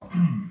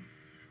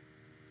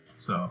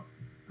So,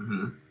 what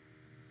do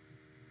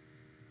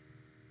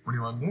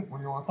you want to do? What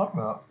do you want to talk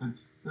about?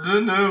 I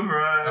don't know,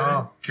 Brian.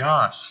 Oh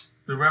gosh,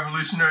 The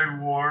Revolutionary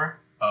War.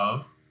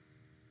 of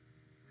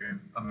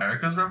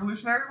America's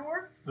Revolutionary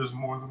War? There's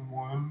more than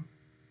one.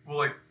 Well,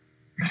 like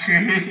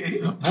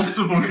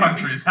multiple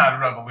countries had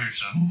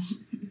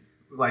revolutions.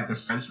 Like the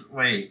French.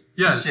 Wait.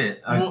 Yeah.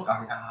 Shit. Well,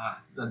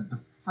 The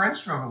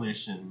French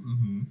Revolution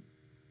mm-hmm.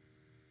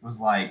 was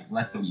like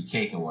let them eat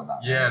cake and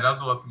whatnot. Yeah, that's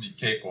the let them eat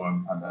cake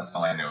one. That's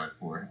all I know it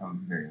for.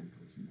 I'm very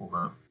unfortunate. Hold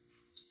up.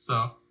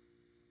 So,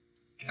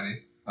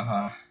 Kenny.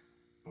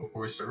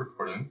 Before we start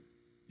recording,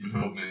 you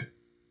told me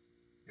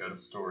you had a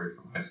story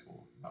from high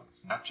school about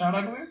Snapchat,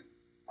 I believe.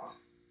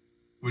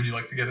 Would you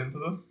like to get into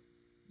this?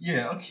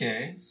 Yeah.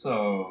 Okay.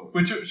 So.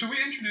 Wait, should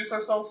we introduce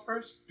ourselves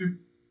first?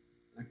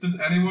 Does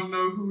anyone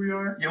know who we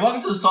are? Yeah.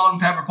 Welcome to the Salt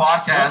and Pepper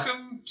Podcast.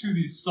 Welcome to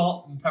the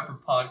Salt and Pepper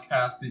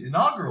Podcast, the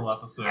inaugural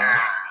episode,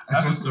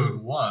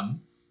 episode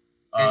 1.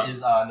 It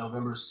is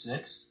November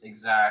 6th,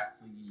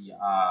 exactly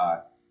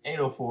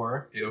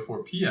 8:04.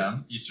 8:04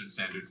 p.m. Eastern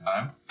Standard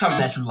Time.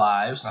 Coming at you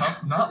live.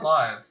 Not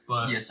live,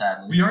 but yeah,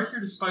 sadly. we are here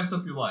to spice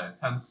up your life,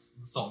 hence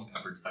the Salt and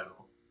Pepper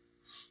title.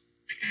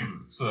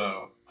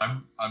 So,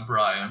 I'm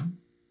Brian.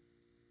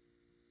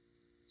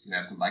 You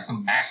have some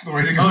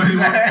backstory to go I into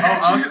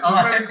that.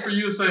 was waiting for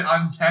you to say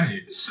I'm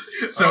Kenny.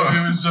 So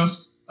it was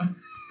just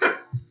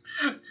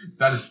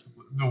that is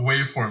the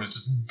waveform is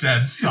just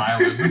dead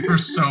silent for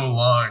so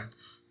long.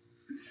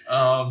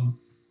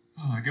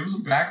 Give us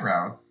some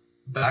background.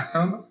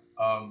 Background.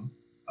 I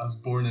was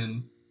born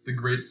in the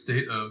great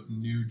state of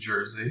New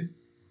Jersey.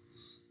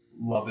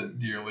 Love it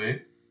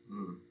dearly.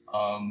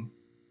 I'm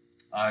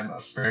a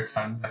spare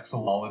time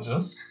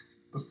vexillologist.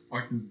 The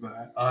fuck is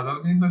that?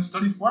 That means I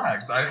study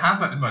flags. I have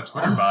that in my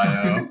Twitter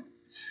bio.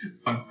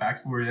 Fun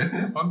fact for you.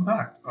 Fun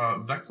fact.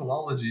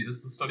 Vexillology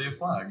is the study of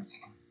flags.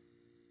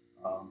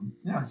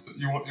 So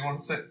you want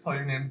to tell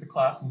your name to the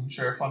class and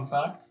share a fun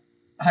fact?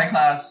 Hi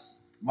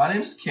class. My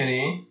name is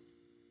Kenny.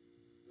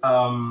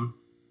 Play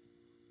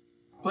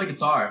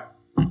guitar.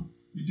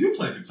 You do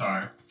play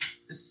guitar.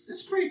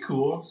 It's pretty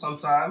cool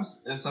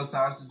sometimes, and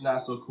sometimes it's not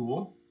so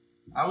cool.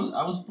 I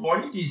was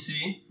born in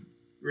DC,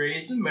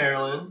 raised in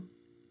Maryland,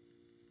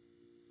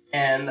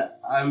 and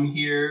I'm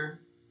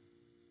here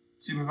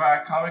to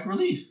provide comic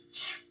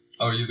relief.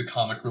 Oh, are you the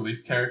comic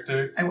relief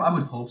character? I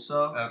would hope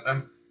so.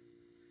 Are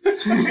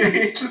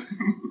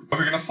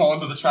we gonna fall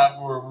into the trap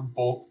where we're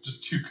both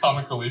just two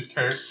comic relief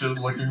characters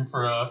looking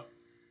for a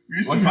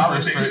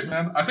straight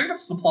man? I think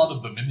that's the plot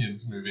of the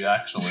Minions movie,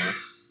 actually.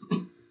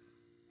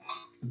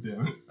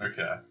 Damn it.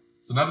 Okay,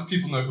 so now that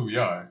people know who we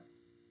are.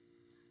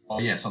 Oh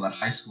yeah, so that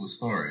high school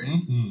story.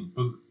 Mm-hmm.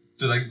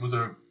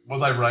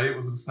 Was I right?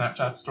 Was it a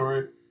Snapchat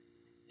story?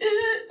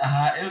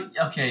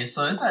 Okay,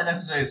 so it's not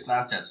necessarily a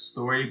Snapchat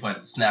story,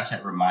 but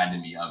Snapchat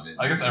reminded me of it.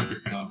 I guess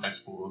everything on high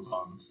school is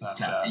on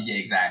Snapchat. Yeah,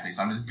 exactly.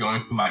 So I'm just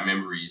going through my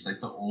memories, like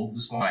the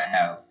oldest one I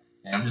have,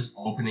 and I'm just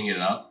opening it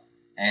up,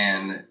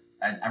 and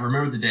I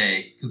remember the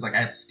day, because like I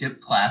had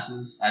skipped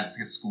classes, I had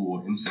skipped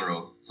school in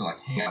general to like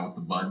hang out with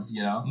the buds,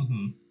 you know?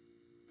 Mm-hmm.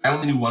 I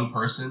only knew one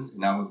person,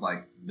 and that was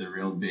like the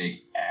real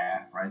big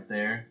right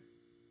there.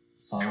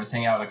 So I was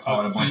hanging out in a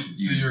car with a bunch of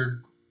dudes. So you're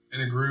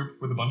in a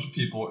group with a bunch of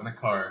people in a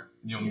car,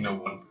 and you only know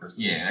one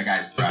person. Yeah, that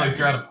guy's driving. It's like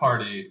you're at a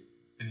party,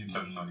 and you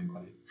don't know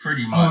anybody.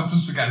 Pretty much. Oh, and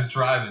since the guy's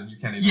driving, you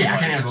can't even... Yeah, I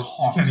can't even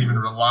talk. You can't even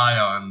rely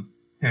on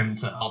him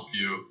to help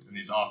you in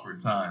these awkward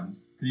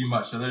times. Pretty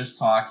much. So they're just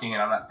talking,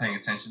 and I'm not paying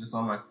attention. It's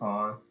on my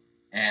phone.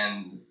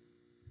 And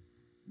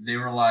they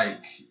were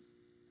like,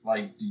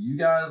 do you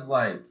guys,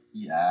 like,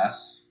 eat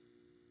ass?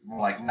 Well,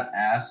 like, not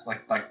ass,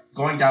 like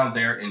going down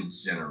there in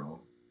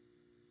general.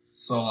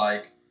 So,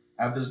 like,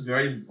 I have this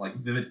very, like,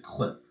 vivid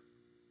clip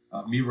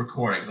of me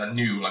recording, because I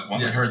knew, like,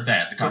 once I heard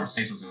that, the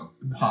conversation was going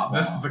to pop off.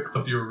 This is the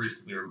clip you were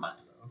recently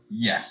reminded of.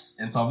 Yes.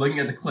 And so I'm looking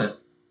at the clip,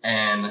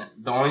 and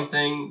the only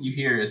thing you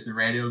hear is the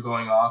radio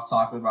going off,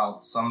 talking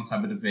about some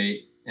type of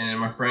debate, and then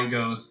my friend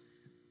goes,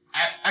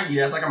 I eat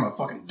ass like I'm a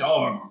fucking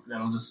dog.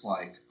 And I'm just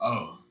like,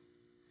 oh.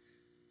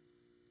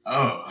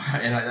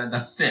 And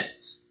that's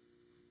it.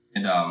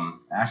 And I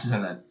actually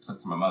sent that clip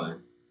to my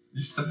mother.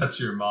 You sent that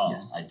to your mom?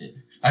 Yes, I did.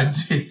 I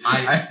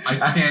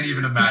can't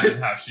even imagine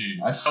how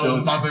a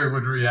mother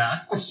would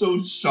react. I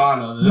showed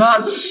Shauna this.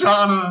 Not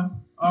Shauna!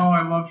 Oh,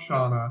 I love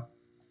Shauna.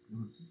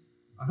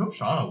 I hope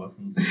Shauna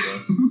listens to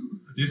this.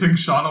 Do you think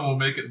Shauna will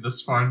make it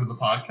this far into the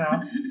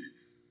podcast?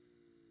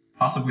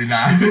 Possibly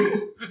not.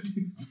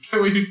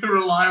 Can we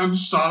rely on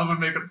Shauna to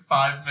make it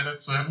 5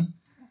 minutes in?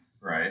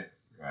 Right.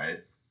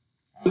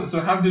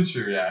 So how did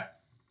she react?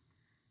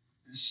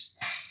 It's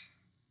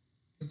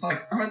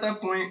like, I'm at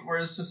that point where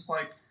it's just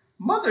like,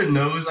 mother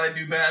knows I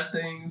do bad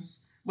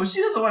things, but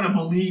she doesn't want to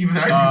believe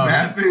that I do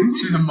bad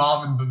things. She's a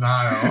mom in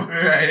denial.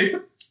 Right?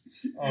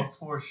 Oh,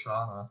 poor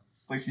Shauna.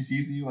 It's like she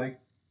sees you, like,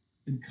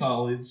 in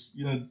college,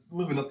 you know,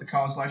 living up the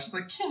college life. She's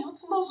like, Kenny,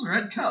 what's in those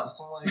red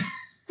cups? I'm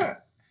like...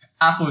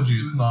 Apple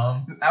juice,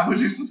 Mom. Apple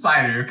juice and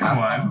cider, come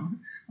on.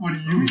 What do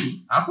you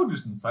mean? Apple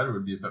juice and cider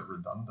would be a bit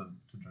redundant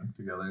to drink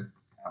together.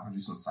 Apple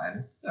juice and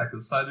cider? Yeah,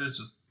 because cider is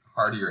just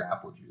heartier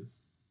apple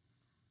juice?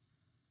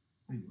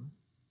 Wait, what?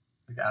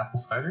 Like apple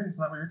cider? Isn't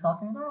that what you're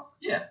talking about?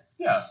 Yeah.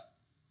 Yeah.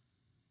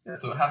 Yeah,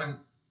 so are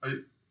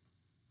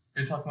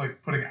you talking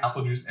like putting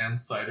apple juice and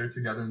cider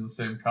together in the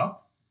same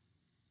cup?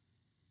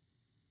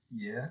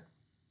 Yeah.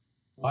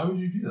 Why would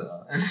you do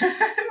that?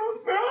 I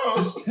don't know.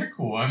 Just pick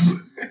one.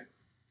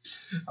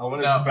 I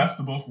want the best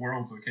of both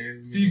worlds,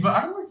 okay? See,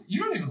 but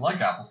you don't even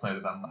like apple cider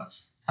that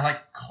much. I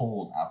like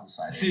cold apple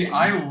cider. See,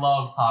 I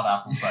love hot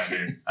apple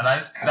cider. And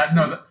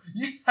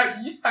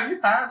have you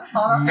had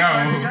hot apple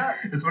cider yet?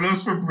 It's one of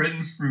those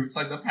forbidden fruits,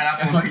 like the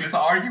pineapple on pizza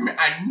argument.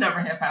 I never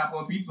had pineapple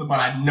on pizza, but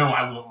I know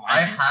I won't like it.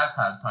 I have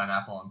had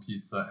pineapple on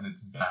pizza, and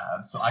it's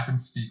bad, so I can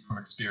speak from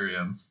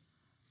experience.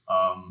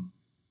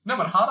 No,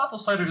 but hot apple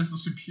cider is the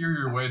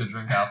superior way to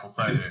drink apple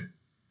cider.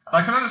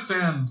 I can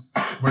understand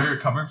where you're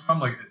coming from.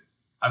 Like,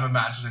 I'm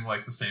imagining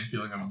like the same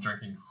feeling of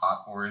drinking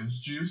hot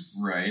orange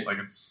juice. Right. Like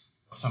it's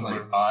a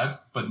similar vibe,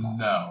 but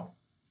no.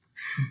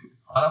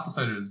 Hot apple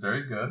cider is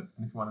very good,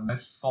 and if you want a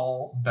nice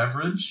fall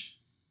beverage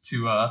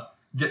to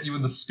get you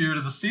in the spirit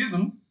of the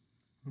season,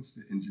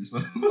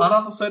 hot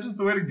apple cider is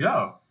the way to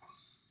go.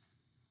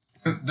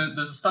 There's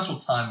a special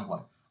time of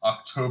like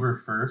October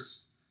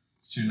 1st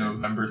to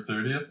November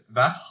 30th.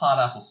 That's hot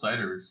apple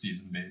cider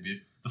season,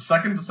 baby. The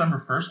second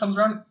December 1st comes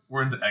around,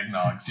 we're into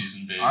eggnog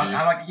season, baby. I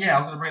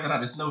was going to bring that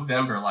up. It's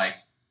November. Like,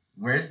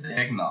 where's the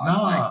eggnog?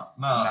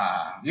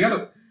 Nah. You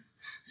gotta...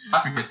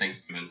 forget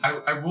Thanksgiving.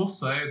 I will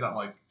say that,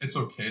 like, it's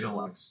okay to,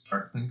 like,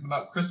 start thinking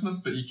about Christmas,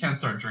 but you can't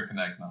start drinking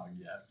eggnog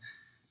yet.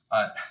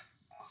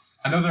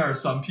 I know there are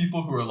some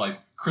people who are like,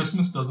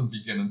 Christmas doesn't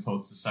begin until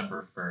it's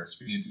December 1st.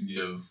 We need to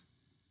give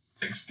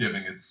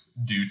Thanksgiving its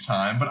due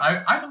time. But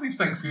I believe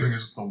Thanksgiving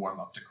is just the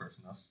warm-up to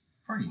Christmas.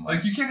 Pretty much.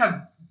 Like, you can't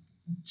have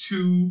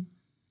two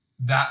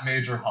that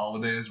major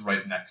holidays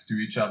right next to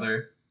each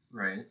other.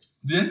 Right.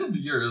 The end of the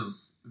year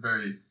is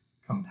very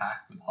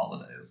compact with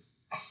holidays.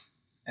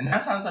 And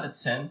 9 times out of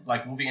 10,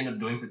 like what we end up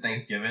doing for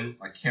Thanksgiving,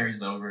 like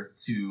carries over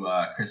to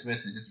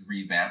Christmas, is just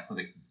revamped for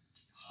the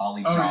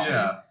holly jolly.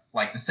 Yeah.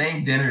 Like the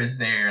same dinner is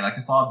there, like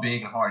it's all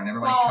big and hard, and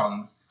everybody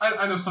comes.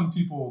 I know some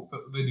people,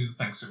 they do the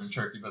Thanksgiving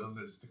turkey, but then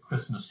there's the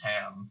Christmas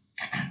ham.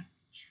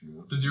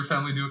 True. Does your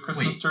family do a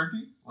Christmas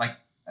turkey? Like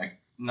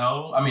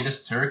no, I mean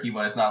there's turkey,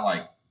 but it's not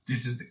like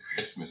this is the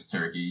Christmas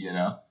turkey, you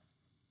know.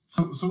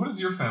 So what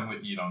does your family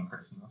eat on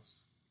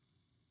Christmas?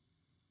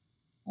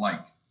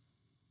 Like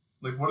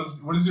what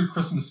is your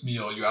Christmas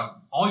meal? You have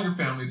all your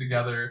family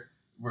together.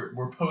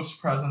 We're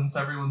post presents.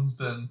 Everyone's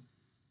been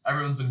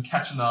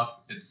catching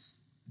up. It's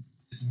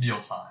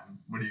mealtime.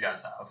 What do you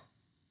guys have?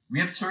 We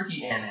have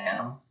turkey and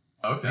ham.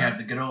 Okay. We have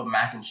the good old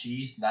mac and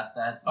cheese, not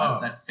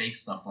that fake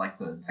stuff, like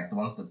the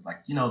ones that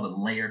the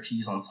layer of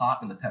cheese on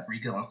top and the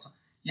paprika on top.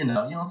 You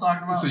know what I'm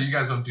talking about? So you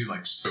guys don't do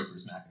like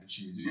Stouffer's mac and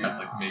cheese. You guys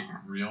like make it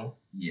real.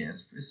 Yeah,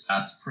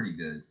 it's pretty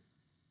good.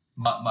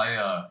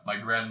 My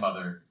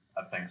grandmother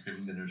at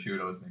Thanksgiving dinner, she would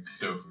always make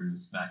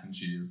Stouffer's mac and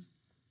cheese,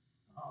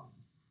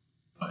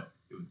 but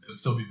it would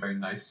still be very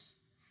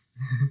nice,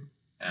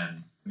 and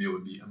the meal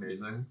would be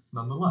amazing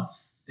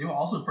nonetheless. They will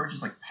also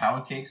purchase like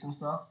pound cakes and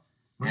stuff.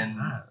 What's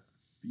that?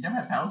 You never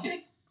had pound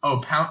cake?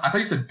 Oh, pound! I thought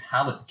you said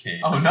pallet cake.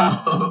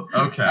 Oh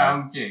no. Okay.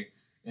 Pound cake.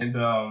 And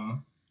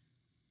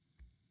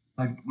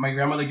like my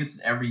grandmother gets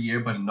it every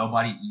year, but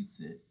nobody eats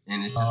it,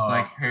 and it's just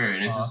like her,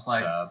 and it's just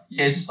like sad.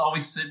 Yeah, it's just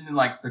always sitting in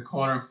like the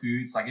corner of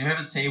foods. Like if you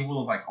have a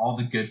table of like all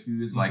the good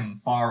foods, like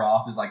far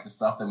off is like the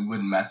stuff that we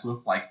wouldn't mess with.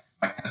 Like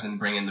my cousin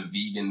bringing the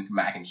vegan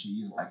mac and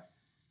cheese,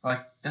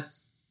 like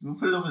that's we'll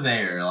put it over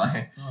there.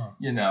 Like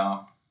you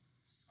know,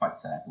 it's quite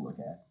sad to look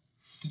at.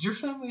 Did your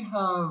family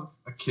have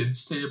a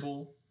kids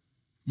table?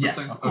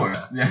 Yes, of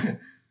course. Okay. Yeah,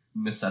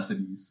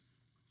 necessities.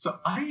 So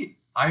I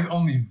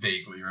only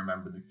vaguely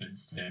remember the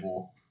kids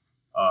table.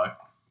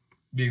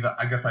 Being that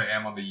I guess I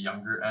am on the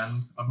younger end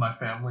of my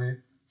family,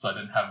 so I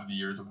didn't have the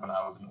years of when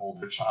I was an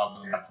older child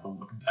and I got to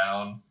look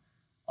down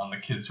on the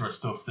kids who are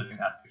still sitting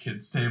at the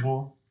kids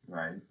table.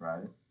 Right.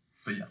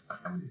 But yes, my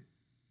family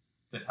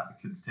did have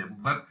a kids table,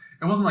 but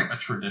it wasn't like a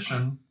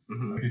tradition.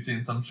 Like you see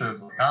in some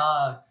shows, like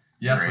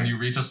yes, right. When you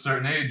reach a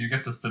certain age, you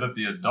get to sit at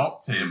the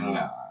adult table.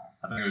 Nah.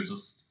 I think it was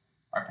just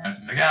our parents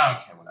would be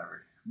like, okay,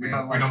 whatever. We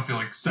don't feel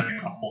like setting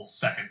a whole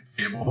second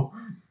table.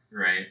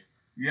 Right.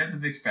 You had the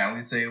big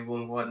family table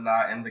and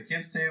whatnot, and the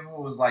kids'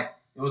 table was like,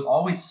 it was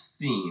always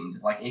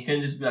themed. Like, it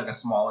couldn't just be like a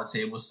smaller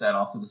table set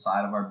off to the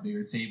side of our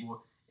bigger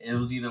table. It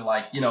was either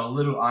like,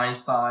 Little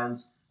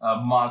Einsteins,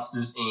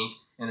 Monsters, Inc.,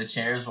 and the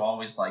chairs were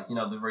always like,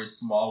 the very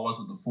small ones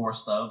with the 4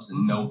 stubs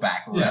and no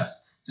backrest. Yeah.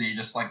 So you're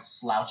just like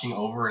slouching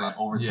over, and like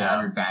over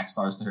time your back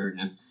starts to hurt,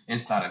 and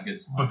it's not a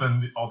good time. But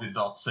then all the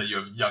adults say you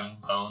have young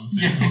bones,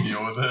 so you can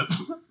deal with it.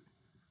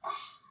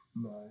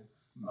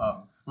 Nice.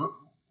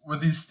 Were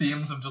these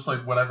themes of just like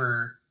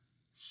whatever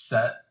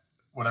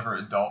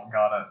adult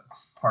got at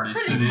Party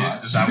Pretty City?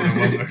 Much. Is that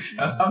what it was?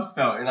 That's how it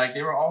felt. And like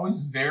they were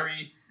always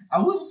very,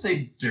 I wouldn't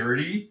say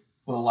dirty,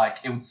 but like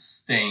it was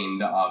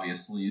stained,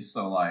 obviously.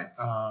 So like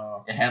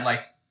it had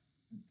like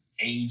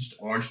aged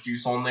orange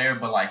juice on there,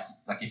 but like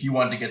if you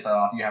wanted to get that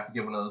off, you have to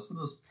get one of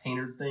those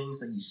painter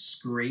things that you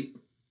scrape.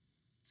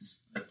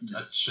 Just, like,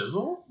 A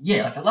chisel?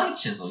 Yeah, like a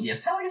chisel.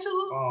 Yes, kind of like a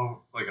chisel.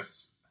 Oh, like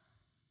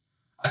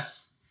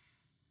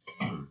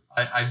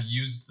I've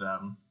used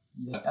them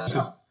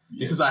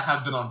because I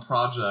have been on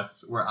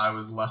projects where I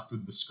was left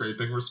with the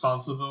scraping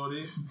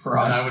responsibility,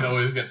 and I would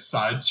always get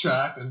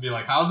sidetracked and be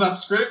like, "How's that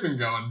scraping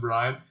going,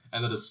 Brian?"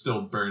 And that is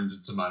still burned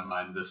into my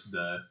mind this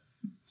day.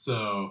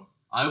 So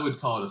I would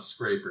call it a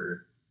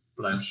scraper,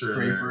 but I'm sure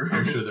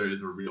there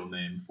is a real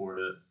name for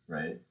it.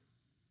 Right.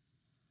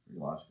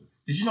 Logical.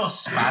 Did you know a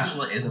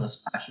spatula isn't a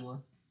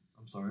spatula?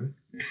 I'm sorry.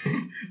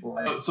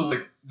 Like, so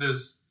like,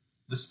 there's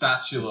the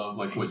spatula of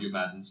like what you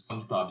imagine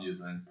SpongeBob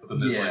using, but then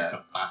there's like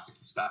the plastic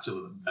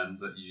spatula that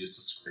bends that you use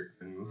to scrape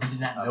things. I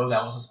did not know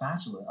that was a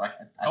spatula. Like,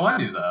 I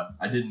knew that.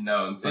 I didn't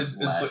know until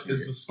last year.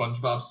 Is the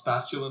SpongeBob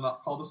spatula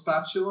not called a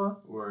spatula,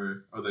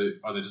 or are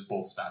they just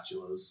both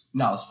spatulas?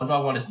 No, the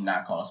SpongeBob one is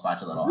not called a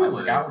spatula at all. Really? I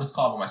forgot what it's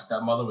called, but my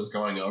stepmother was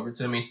going over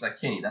to me. She's like,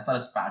 "Kenny, that's not a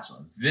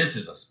spatula. This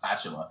is a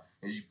spatula."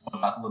 And she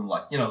pulled out the little,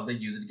 like, they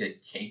use it to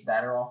get cake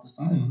batter off the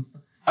sides and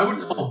stuff. I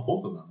would call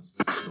both of them a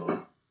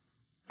spatula.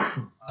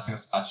 I think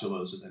a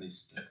spatula is just any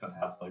stick that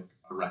has like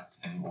a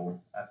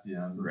rectangle at the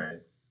end.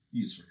 Right.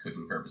 Used for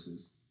cooking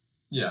purposes.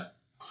 Yeah.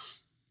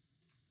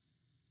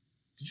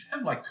 Did you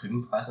have like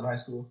cooking class in high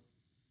school?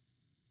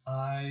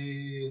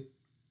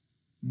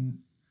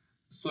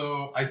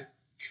 So I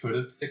could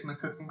have taken a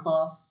cooking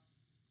class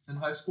in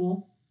high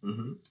school.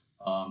 Mm-hmm.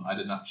 I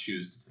did not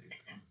choose to take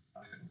a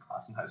cooking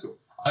class in high school.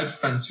 I had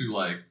friends who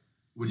like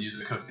would use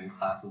a cooking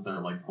class as their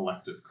like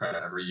elective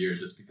credit every year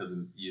just because it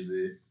was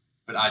easy.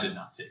 But I did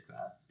not take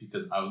that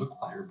because I was a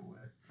choir boy,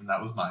 and that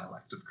was my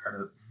elective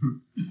credit.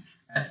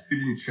 I had food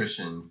and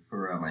nutrition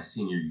for my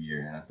senior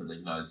year, and I thought,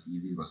 like, no, it's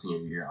easy. My senior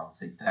year, I'll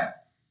take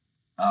that.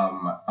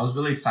 I was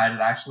really excited,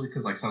 actually,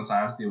 because, like,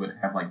 sometimes they would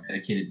have, like,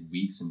 dedicated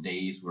weeks and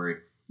days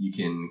where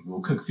we'll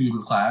cook food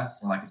in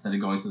class, and, like, instead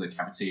of going to the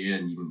cafeteria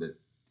and eating the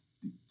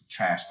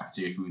trash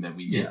cafeteria food that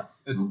we get,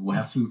 we'll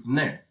have food from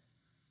there.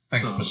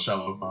 Thanks,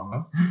 Michelle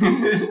Obama.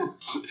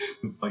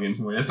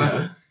 Fucking where's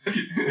that?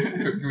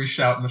 Can we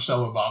shout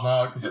Michelle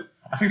Obama out? Because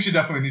I think she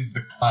definitely needs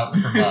the clout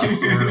from us.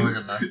 So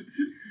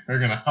we're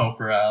gonna help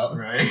her out,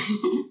 right?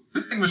 What do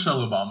you think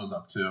Michelle Obama's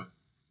up to?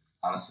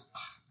 Honestly,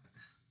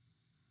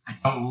 I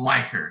don't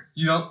like her.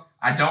 You don't?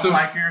 I don't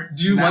like her.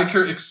 Do you like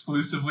her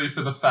exclusively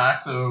for the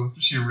fact of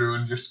she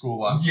ruined your school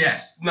lunch?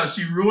 Yes. No,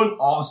 she ruined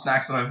all the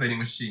snacks on our vending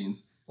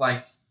machines.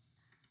 Like,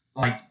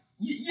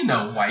 you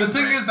know, white. The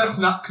thing is, that's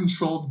not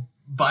controlled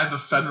by the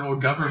federal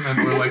government,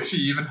 where like she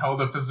even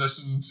held a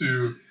position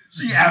to.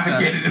 She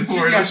advocated it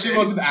for it. Yeah, she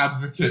was an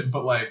advocate,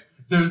 but like,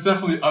 there's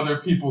definitely other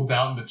people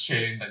down the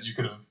chain that you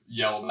could have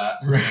yelled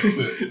at to fix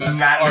it.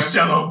 Not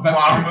Michelle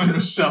Obama.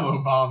 Michelle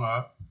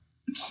Obama.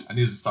 I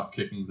need to stop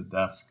kicking the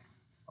desk.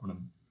 I'm gonna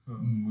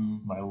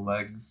move my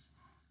legs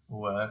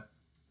away.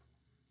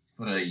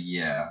 But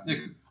yeah,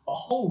 a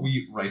whole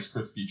wheat Rice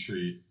Krispie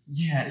treat.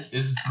 Yeah,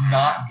 is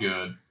not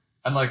good.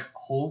 And like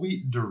whole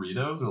wheat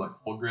Doritos or like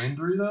whole grain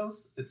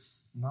Doritos,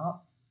 it's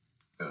not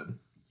good.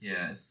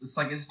 Yeah, it's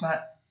like it's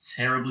not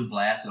terribly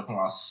bland to the point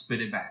where I'll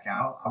spit it back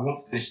out. I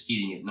won't finish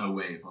eating it, no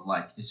way. But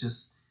like, it's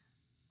just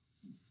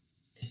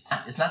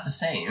it's not the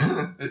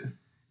same.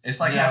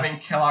 It's like having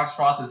Kellogg's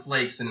Frosted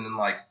Flakes and then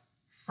like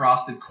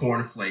Frosted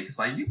Corn Flakes.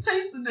 Like, you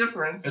taste the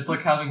difference. It's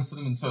like having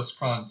Cinnamon Toast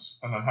Crunch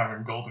and then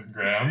having Golden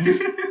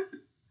Grams.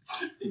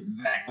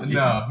 Exactly.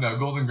 No,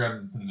 Golden Grams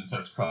and Cinnamon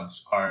Toast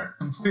Crunch are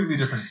completely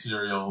different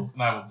cereals,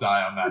 and I will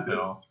die on that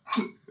hill.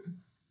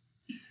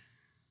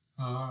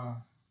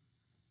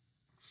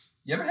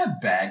 You ever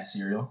had bag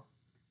cereal?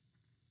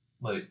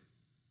 Like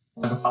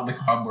without the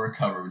cardboard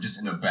cover, just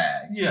in a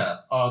bag?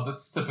 Yeah,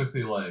 that's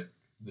typically like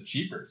the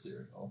cheaper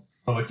cereal.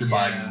 Or like you're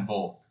buying it in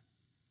bulk.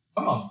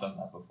 My mom's done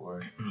that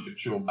before.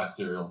 She will buy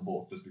cereal in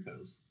bulk just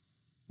because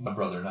my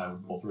brother and I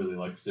would both really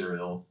like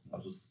cereal.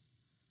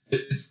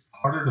 It's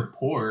harder to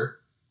pour,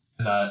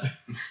 and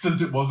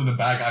since it wasn't a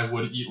bag, I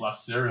would eat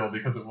less cereal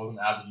because it wasn't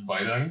as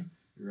inviting.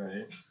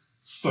 Right.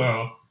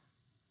 So,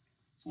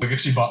 like if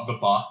she bought the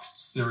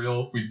boxed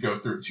cereal, we'd go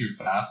through it too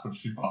fast. But if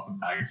she bought the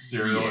bagged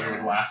cereal, it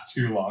would last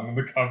too long in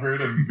the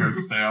cupboard and go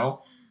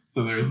stale.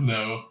 So there's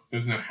no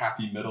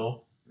happy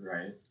middle.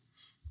 Right.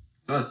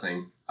 Another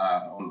thing,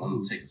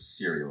 on the take of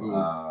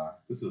cereal.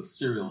 This is a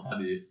cereal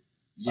heavy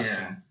section.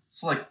 Yeah.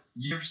 So like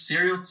your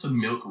cereal to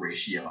milk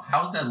ratio,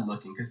 how's that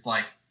looking? Because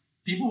like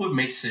people would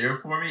make cereal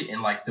for me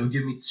and like they'll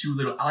give me too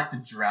little. I like to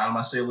drown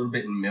my cereal a little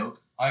bit in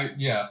milk.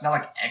 Not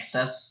like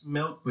excess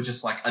milk, but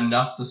just like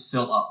enough to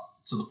fill up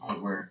to the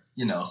point where,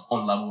 it's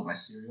on level with my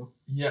cereal.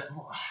 Yeah,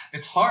 well,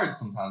 it's hard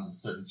sometimes with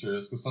certain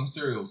cereals because some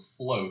cereals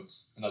float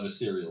and other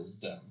cereals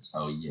don't.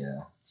 Oh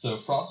yeah. So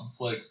Frosted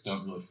Flakes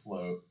don't really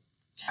float.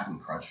 Captain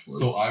Crunch floats.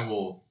 So I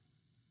will,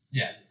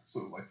 so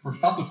like for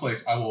Frosted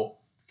Flakes, I will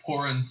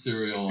pour in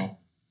cereal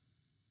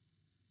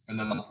and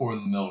then I'll pour in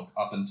the milk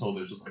up until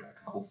there's just like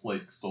a couple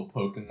flakes still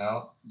poking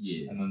out.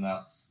 Yeah. And then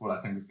that's what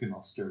I think is getting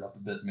all stirred up a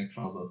bit, make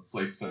sure all the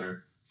flakes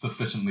are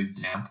sufficiently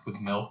damp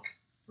with milk.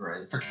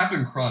 Right. For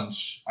Captain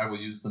Crunch, I will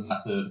use the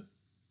method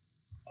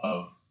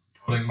of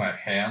putting my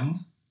hand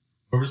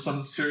over some of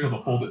the cereal to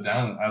hold it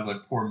down as I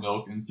pour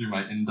milk in through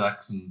my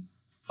index and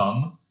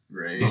thumb.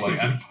 Right. So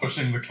like I'm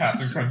pushing the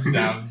Captain Crunch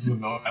down into the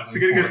milk as I'm to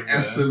get a pouring good it in.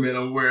 estimate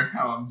of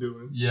how I'm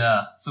doing.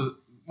 Yeah. So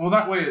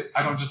that way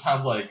I don't just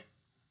have like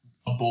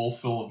a bowl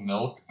full of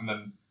milk and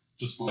then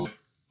just like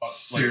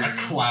a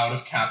cloud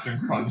of Captain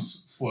Crunch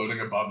floating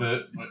above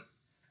it.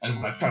 And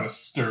when I try to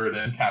stir it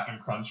in, Captain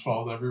Crunch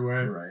falls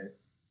everywhere. Right.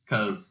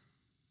 Because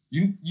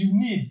you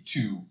need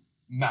to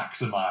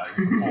maximize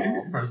the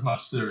bowl for as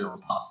much cereal as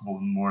possible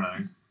in the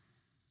morning.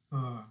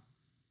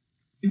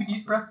 Do you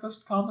eat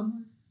breakfast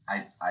commonly?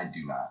 I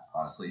do not,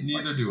 honestly.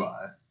 Neither do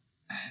I.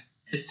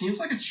 It seems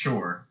like a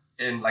chore.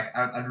 And like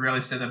I'd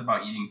rarely say that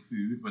about eating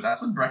food, but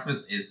that's what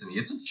breakfast is to me.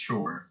 It's a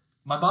chore.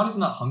 My body's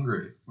not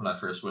hungry when I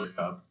first wake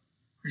up.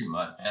 Pretty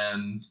much.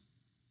 And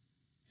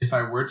if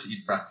I were to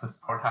eat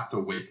breakfast, I would have to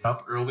wake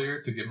up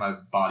earlier to give my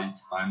body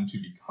time to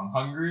become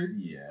hungry.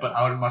 Yeah. But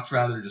I would much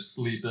rather just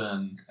sleep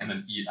in and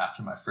then eat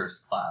after my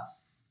first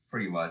class.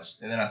 Pretty much.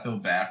 And then I feel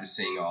bad for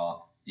seeing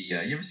all the, you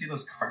ever see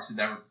those Cartoon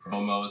Network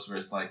promos where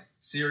it's like,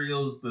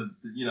 cereal's the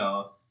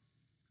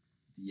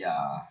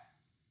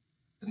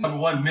number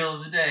one meal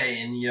of the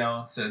day, and,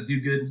 to do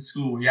good in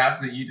school, you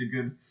have to eat a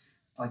good,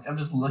 like, I'm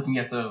just looking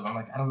at those, I'm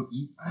like, I don't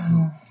eat.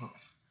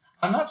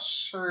 I'm not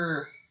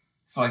sure.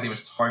 I feel like they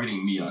was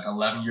targeting me, like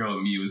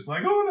 11-year-old me was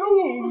like,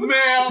 oh no,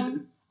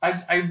 man.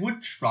 I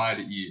would try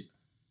to eat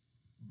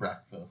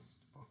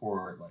breakfast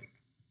before like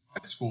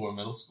high school or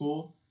middle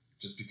school,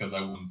 just because I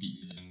wouldn't be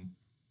eating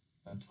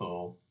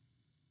until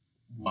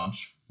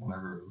lunch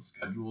whenever it was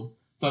scheduled.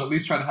 So I'd at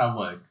least try to have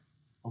like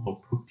a little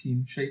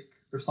protein shake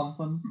or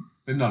something.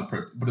 Maybe not a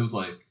protein, but it was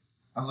like.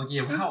 I was like,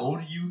 yeah, well, how old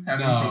are you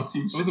having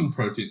protein shake? It wasn't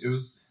protein. It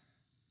was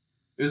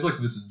like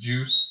this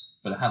juice,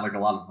 but it had like a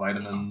lot of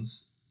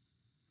vitamins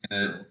in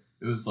it.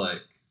 It was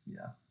like,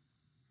 yeah.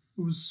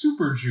 It was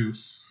super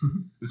juice.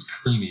 It was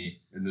creamy,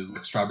 and it was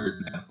like strawberry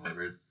banana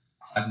flavored.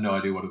 I had no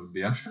idea what it would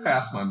be. I'm sure I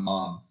asked my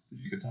mom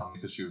if she could tell me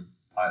because she would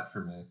buy it for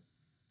me.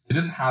 They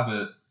didn't have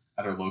it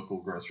at our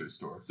local grocery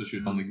store, so she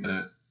would only get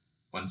it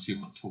when she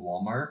went to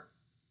Walmart.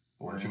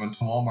 But when she went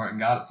to Walmart and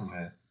got it for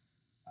me,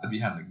 I'd be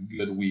having a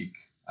good week.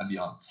 I'd be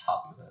on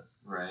top of it.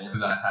 Right.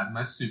 Because I had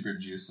my super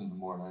juice in the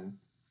morning.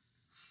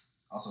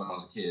 Also, when I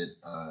was a kid,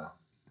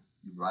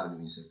 you reminded me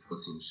when you said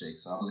protein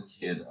shakes. When I was a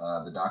kid,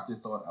 the doctor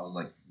thought I was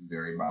like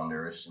very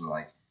malnourished and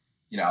like,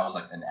 I was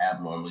like an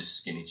abnormally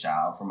skinny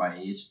child for my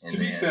age. And to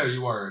be fair,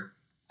 you are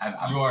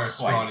a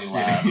scrawny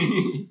lad.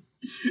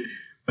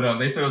 But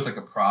they thought it was like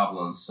a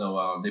problem,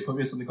 so they put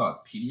me in something called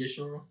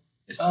Pediasure.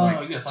 It's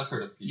yes, I've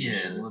heard of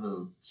Pediasure. Yeah,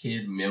 little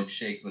kid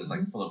milkshakes, but it's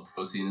like full of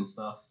protein and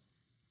stuff.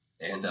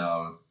 And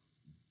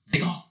they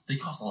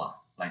cost a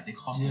lot. Like they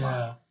cost a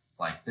lot.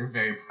 Like they're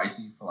very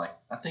pricey for like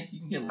I think you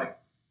can get like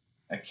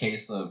a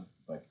case of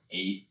like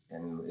 8,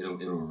 and it'll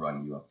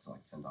run you up to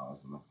like $10. I'm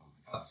like, oh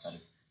my god,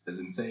 that's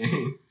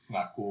insane. It's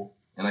not cool.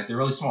 And like they're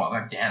really small,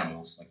 they're like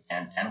Danimals, like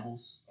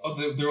Danimals. Oh,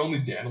 they're only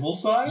Danimal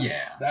size?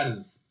 Yeah, that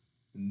is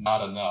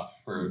not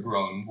enough for a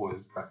grown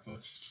boy's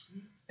breakfast.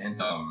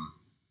 And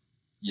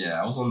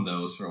I was on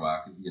those for a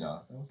while because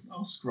I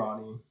was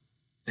scrawny.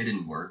 They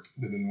didn't work.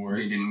 They didn't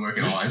work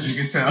at all, as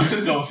you can tell. You're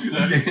still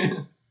stick.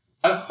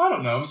 I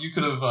don't know. You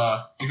could have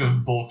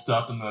bulked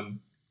up and then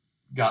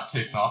got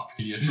taken off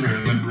Pediasure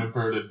and then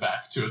reverted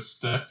back to a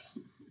stick.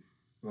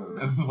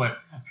 And it was like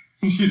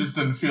you just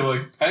didn't feel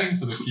like paying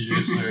for the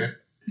Pediasure.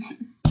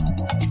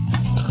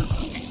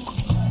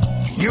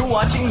 You're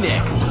watching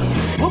Nick.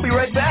 We'll be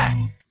right back.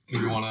 Do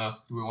we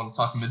want to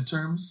talk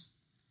midterms?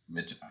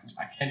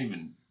 I can't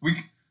even.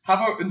 How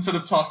about instead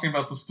of talking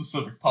about the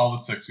specific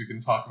politics, we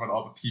can talk about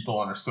all the people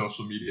on our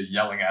social media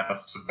yelling at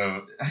us to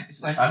vote.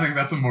 I think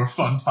that's a more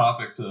fun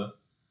topic to.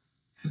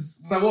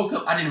 Because when I woke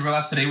up, I didn't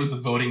realize today was the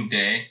voting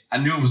day. I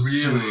knew it was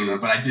soon,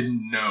 but I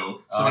didn't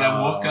know. So when I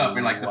woke up,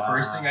 and the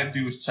first thing I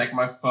do is check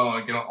my phone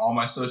and get on all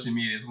my social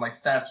medias. I'm like,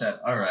 Snapchat,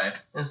 all right.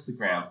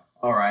 Instagram,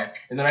 all right.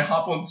 And then I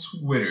hop on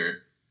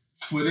Twitter.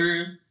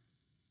 Twitter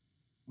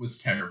was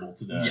terrible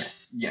today.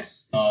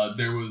 Yes.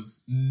 There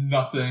was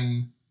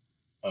nothing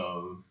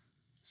of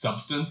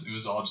substance. It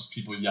was all just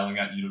people yelling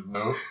at you to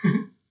vote.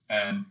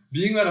 And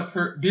being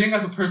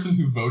as a person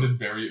who voted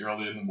very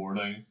early in the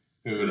morning,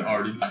 who had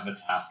already gotten the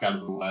task out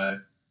of the way,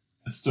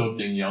 and still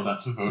being yelled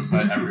at to vote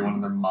by everyone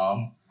and their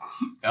mom,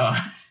 it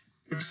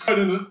was quite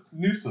a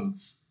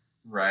nuisance.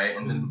 Right,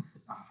 and then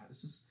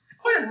it's just.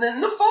 Oh yeah, and then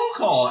the phone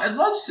call at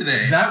lunch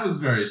today. That was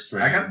very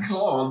strange. I got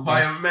called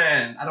by a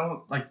man. I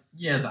don't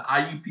the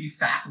IUP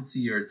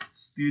faculty or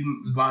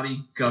student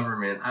body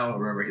government. I don't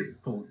remember his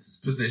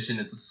position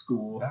at the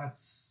school.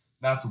 That's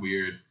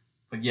weird.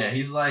 But yeah,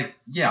 he's like,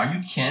 yeah, are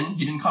you Ken?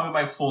 He didn't call me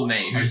by full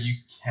name. Are you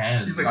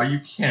Ken? He's like, are you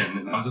Ken?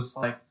 And I'm just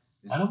like,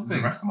 is the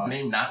rest of my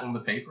name not on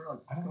the paper? Like,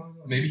 what's going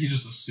on? Maybe he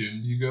just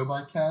assumed you go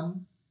by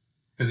Ken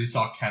because he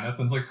saw Kenneth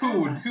and was like,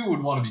 who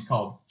would want to be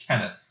called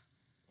Kenneth?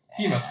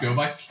 He must go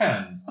by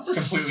Ken.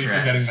 Completely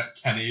forgetting that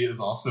Kenny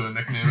is also a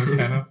nickname of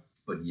Kenneth.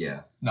 But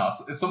yeah. No,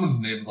 if someone's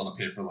name is on a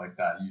paper like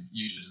that,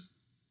 you should just...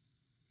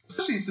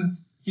 Especially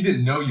since he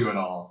didn't know you at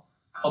all.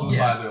 Call them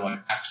by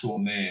their actual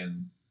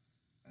name.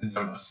 and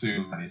don't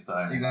assume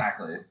anything.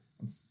 Exactly.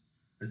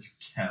 Or you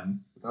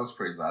can. That was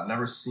crazy. I've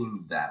never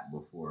seen that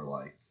before.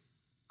 Like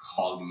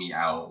calling me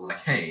out, like,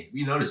 "Hey,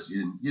 we noticed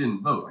you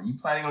didn't vote. Are you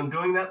planning on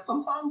doing that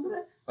sometime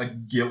today?"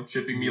 Like guilt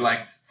tripping me,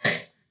 like,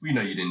 "Hey, we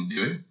know you didn't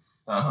do it."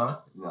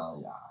 No,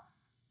 yeah.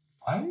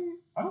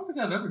 I don't think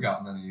I've ever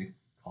gotten any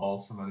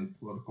calls from any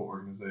political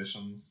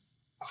organizations.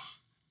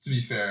 To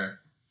be fair,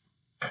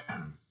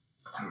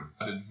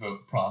 I did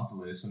vote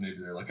promptly, so maybe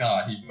they're like,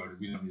 he voted.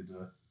 We don't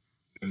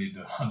need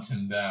to hunt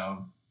him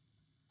down.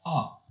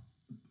 Oh,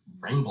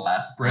 brain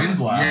blast. Brain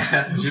blast.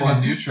 Yeah. Jimmy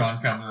Neutron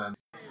coming in.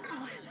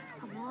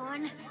 Come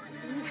on.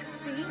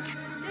 Think.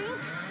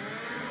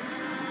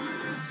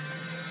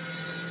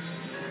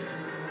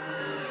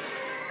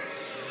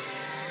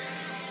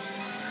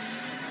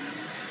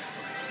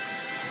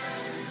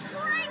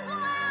 Brain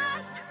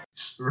blast!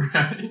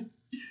 Right?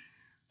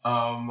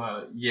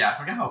 Yeah, I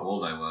forgot how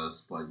old I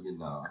was, but I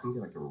can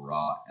get like a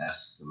raw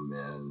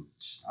estimate.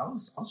 I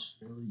was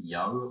fairly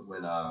young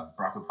when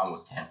Barack Obama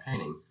was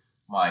campaigning.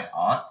 My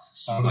aunt,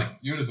 she's like,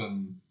 you would have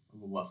been a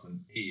little less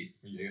than 8.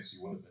 Or I guess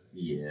you would have been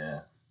 8. yeah.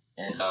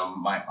 And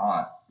my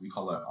aunt, we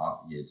call her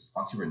just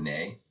Auntie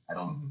Renee. I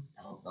don't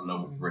know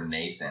what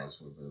Renee stands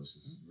for, but it was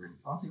just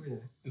Auntie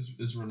Renee.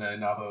 Is Renee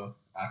not an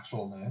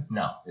actual name?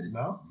 No.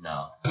 No?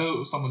 No. I know it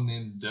was someone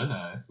named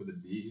Dene with a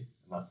D,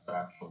 and that's their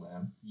actual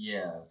name.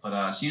 Yeah,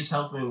 but she was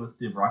helping with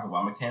the Barack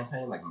Obama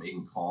campaign, like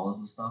making calls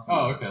and stuff.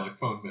 Oh, okay, like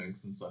phone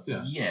banks and stuff,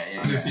 yeah.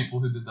 Yeah. I knew people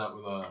who did that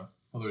with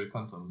Hillary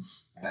Clinton.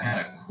 And I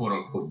had a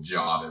quote-unquote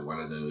job at one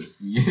of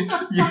those.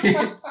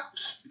 Yeah.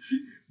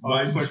 Oh,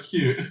 that's so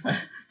cute.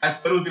 I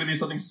thought it was going to be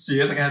something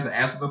serious, like I had to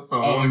answer the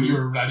phone. Oh, and you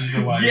were ready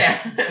to Yeah.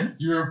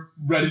 You were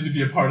ready to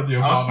be a part of the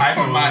Obama I was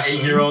hyping my coalition.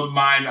 8-year-old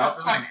mind up.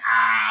 It's like,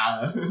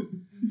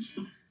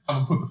 I'm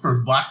gonna put the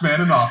first black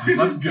man in office.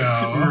 Let's go.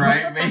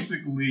 Right?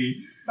 Basically,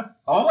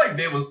 all I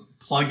did was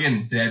plug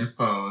in dead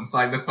phones.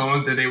 Like the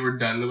phones that they were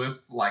done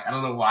with, like, I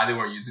don't know why they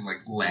weren't using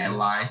like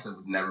landlines that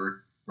would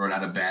never run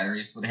out of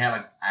batteries, but they had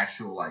like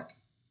actual like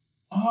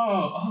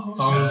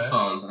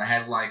phones, and I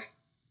had like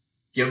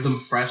give them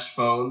fresh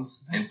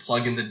phones and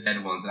plug in the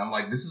dead ones, and I'm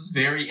like, this is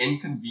very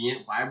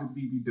inconvenient. Why would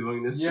we be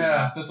doing this?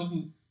 Yeah, that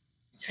doesn't.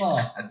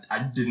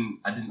 I didn't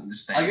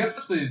understand. I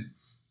guess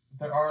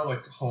there are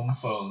like home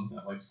phones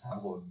that like just have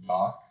a little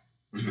dock.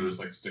 You can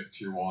just like stick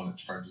to your wall and it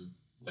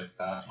charges like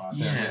that. My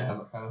family has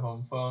that kind of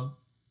home phone,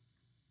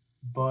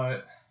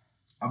 but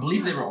I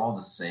believe they were all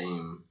the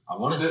same. I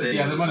want to say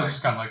they might have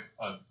just gotten like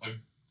a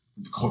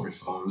corporate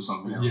phone or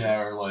something.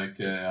 Yeah, or like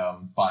a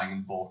buying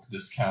in bulk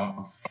discount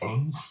of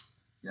phones.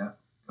 Yeah,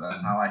 but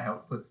that's how I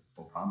helped put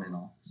Obama in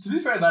office. To be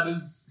fair,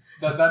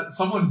 that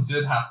someone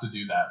did have to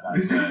do that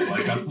day.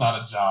 Like that's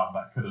not a job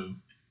that could have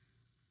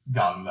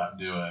gotten that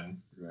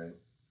doing. Right.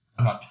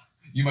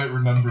 You might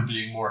remember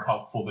being more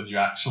helpful than you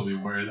actually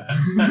were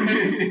that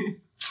day.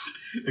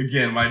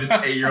 Again, my just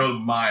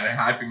 8-year-old mind, I'm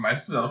hyping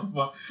myself.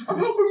 I'm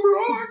helping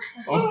Barack.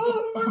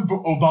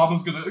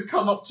 Obama's gonna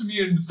come up to me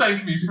and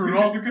thank me for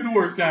all the good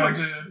work I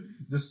did.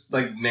 Just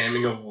like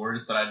naming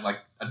awards that I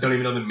don't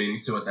even know the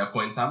meaning to at that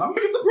point in time. I'm gonna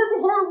get the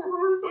Purple Heart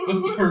Award.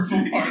 The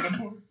Purple Heart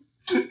Award.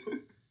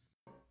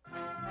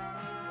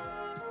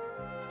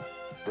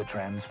 The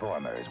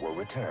Transformers will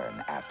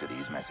return after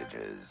these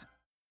messages.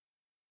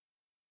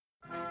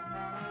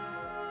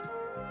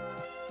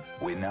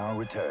 We now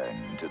return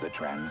to the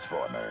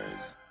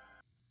Transformers.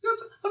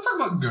 Let's talk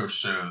about ghost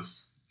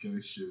shows.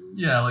 Ghost shows.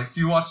 Yeah, like,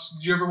 did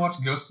you ever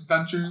watch Ghost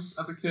Adventures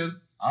as a kid?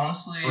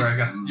 Honestly, or I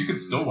guess you could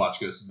still watch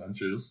Ghost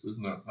Adventures. There's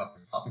nothing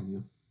stopping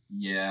you.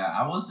 Yeah,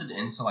 I wasn't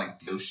into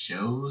like ghost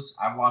shows.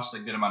 I watched a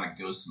good amount of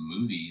ghost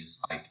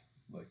movies, like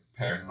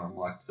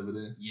Paranormal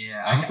Activity.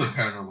 Yeah, honestly,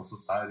 Paranormal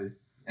Society.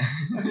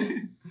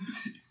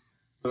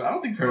 But I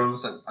don't think Paranormal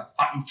Society.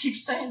 I keep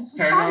saying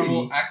society.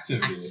 Paranormal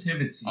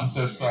Activity. I'm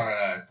so sorry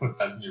I put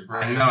that in your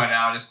brain. I know, and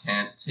now I just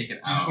can't take it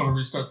out. Do you just want to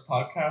restart the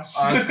podcast?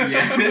 Honestly,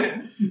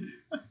 yeah.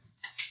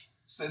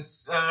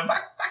 Since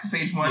back to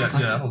page 1.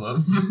 Yeah, hold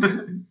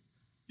on.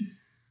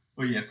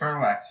 Well, yeah,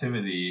 Paranormal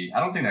Activity. I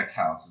don't think that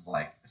counts as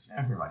like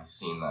everybody's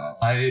seen that.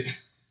 I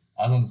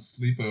was on a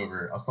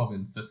sleepover. I was probably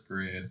in 5th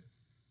grade.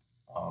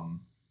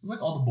 It was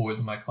like all the boys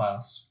in my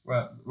class.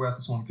 We're at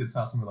this one kid's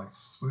house and we're like,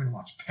 we're gonna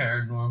watch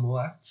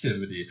Paranormal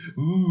Activity.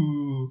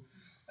 Ooh,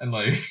 and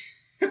like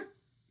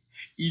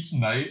each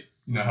night,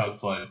 you know how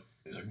it's like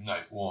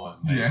night 1.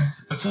 Yeah.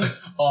 It's like,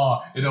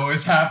 it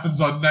always happens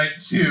on night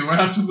 2.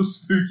 That's when the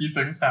spooky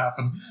things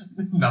happen.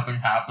 Nothing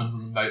happens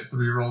and night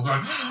 3 rolls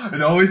around.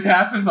 It always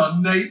happens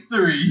on night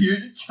 3. Here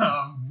it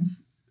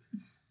comes.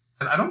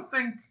 And I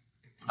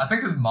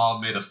think his mom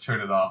made us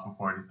turn it off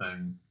before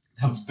anything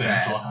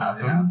substantial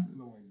happened.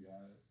 Oh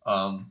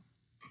my god.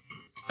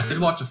 I did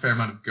watch a fair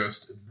amount of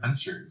Ghost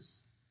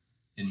Adventures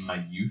in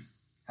my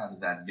youth. How did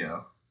that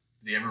go?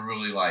 Did they ever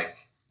really like?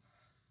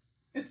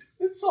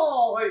 It's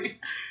all like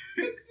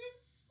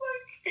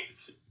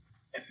it's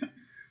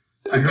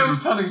a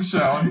ghost hunting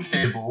show on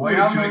cable. Like,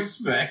 what did you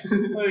expect?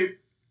 Like,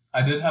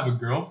 I did have a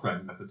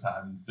girlfriend at the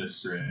time in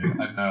 5th grade.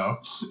 I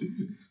know.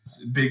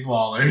 Big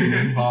baller.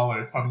 Big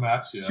baller coming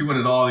at you. She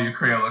wanted all your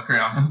Crayola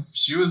crayons.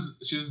 She was.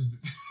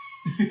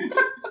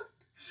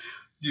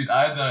 Dude,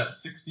 I had that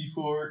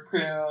 64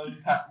 crayon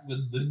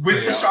with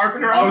the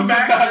sharpener I on was the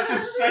back. about to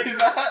say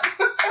that.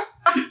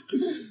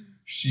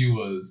 She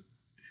was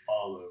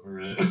all over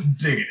it.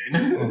 Digging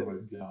it. Oh my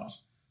gosh.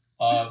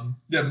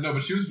 Yeah, but no,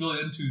 but she was really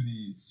into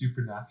the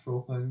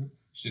supernatural things.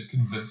 She had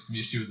convinced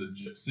me she was a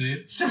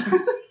gypsy.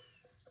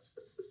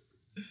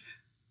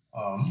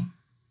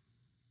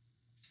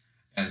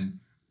 And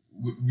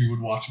we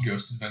would watch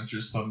Ghost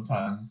Adventures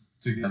sometimes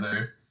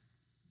together.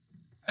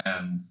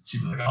 And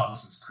she'd be like, "Oh,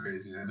 this is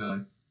crazy." And I'd be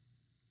like,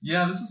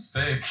 "Yeah, this is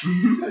fake."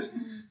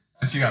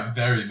 And she got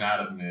very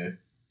mad at me.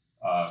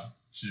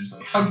 She was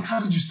like,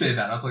 how could you say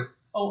that? I was like,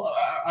 "Oh,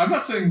 I'm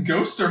not saying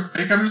ghosts are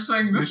fake. I'm just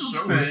saying this is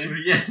fake."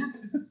 Yeah.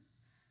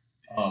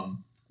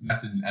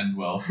 That didn't end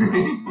well for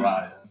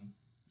Brian.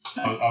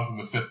 I was in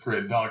the 5th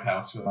grade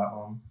doghouse for that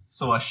one.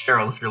 So,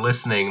 Cheryl, if you're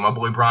listening, my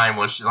boy Brian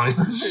wants you on his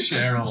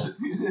Cheryl.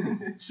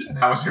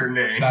 That was her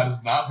name. That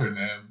is not her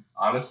name.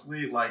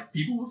 Honestly, like,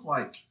 people with,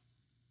 like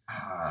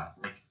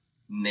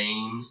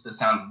names that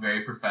sound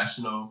very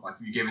professional, like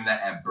you're giving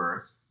that at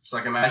birth. So,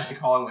 like, imagine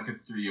calling, like, a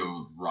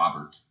 3-year-old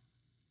Robert.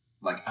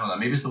 Like, I don't know,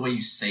 maybe it's the way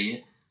you say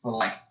it, but,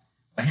 like,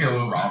 I hear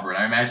Robert.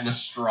 I imagine a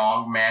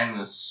strong man in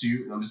a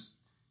suit, and I'm just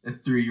a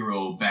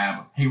 3-year-old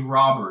babbling. "Hey,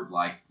 Robert,"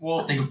 like,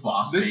 I think of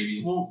Boss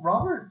Baby. Well,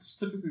 Roberts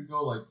typically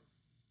go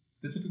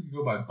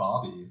by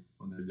Bobby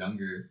when they're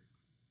younger.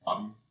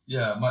 Bobby?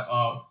 Yeah,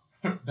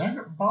 dang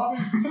it, Bobby.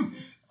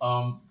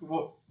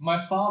 Well, my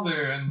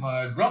father and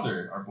my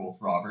brother are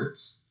both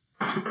Roberts.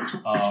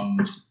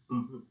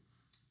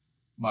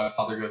 My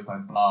father goes by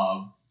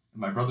Bob,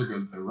 and my brother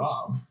goes by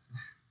Rob.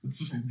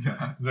 It's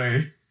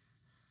very.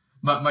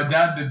 My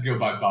dad did go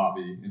by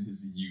Bobby in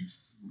his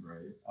youth,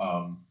 Right.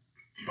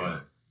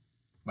 But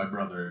my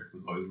brother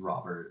was always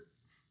Robert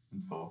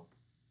until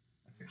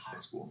I think high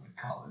school and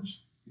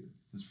college.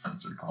 His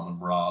friends started calling him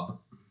Rob.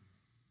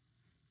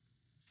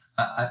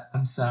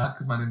 I'm sad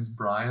because my name is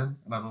Brian,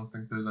 and I don't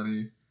think there's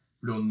any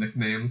real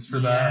nicknames for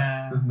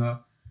that. There's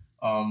no.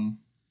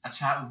 I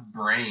chat with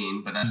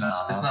Brain, but it's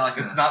not like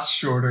it's not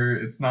shorter.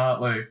 It's not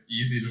like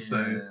easy to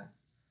say.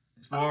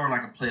 It's more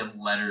like a play of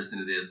letters than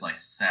it is like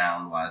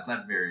sound wise.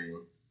 Not very.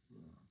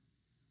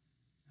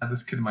 I had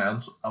this kid in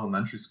my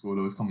elementary school would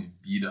always call me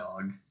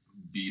B-Dog.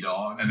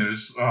 B-Dog? And it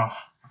was just, I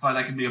feel like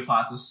that could be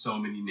applied to so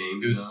many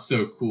names. It was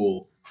so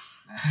cool.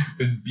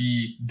 It was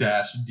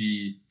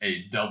B-D-A-W-G,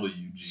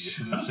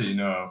 so that's how you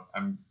know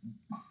I'm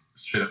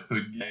straight up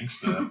hood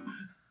gangsta.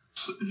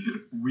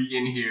 We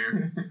in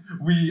here.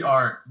 We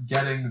are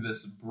getting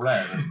this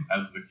bread,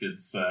 as the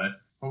kids say.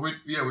 But we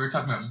were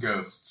talking about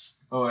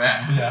ghosts. Oh,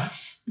 yeah.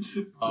 Yes.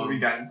 We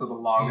got into the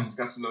long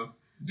discussion of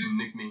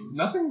nicknames.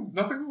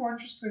 Nothing's more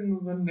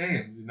interesting than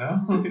names, you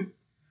know?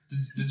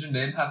 Does your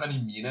name have any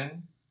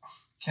meaning?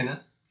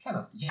 Kenneth?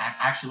 Yeah, I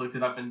actually looked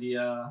it up in the,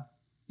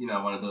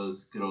 one of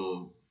those good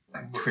old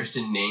like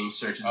Christian name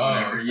searches or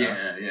whatever.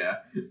 Okay.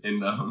 Yeah.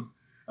 And I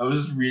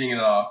was just reading it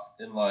off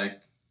and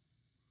like,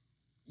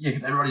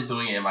 because everybody's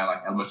doing it in my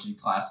like elementary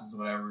classes or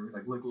whatever,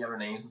 like looking at our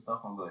names and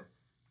stuff. I'm like,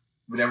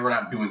 whenever we're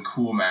not doing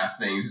cool math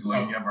things,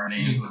 looking up our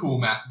names. Cool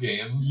math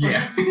games.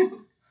 Yeah.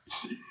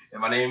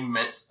 And my name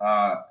meant,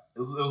 it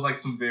was like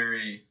some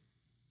very,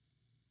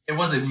 it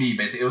wasn't me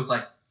basically, it was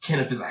like,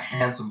 Kenneth is a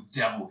handsome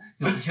devil.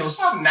 He'll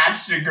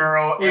snatch your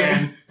girl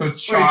and he'll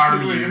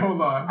charm you.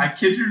 Hold on. I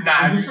kid you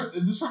not. Is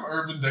this from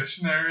Urban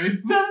Dictionary?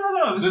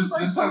 No.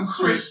 This sounds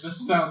straight.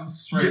 This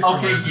sounds straight.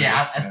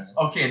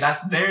 Okay,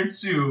 that's there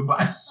too. But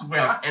I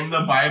swear, like, in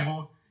the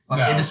Bible,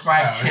 it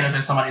described Kenneth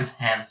as somebody is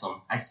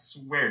handsome. I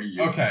swear to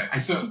you. Okay, I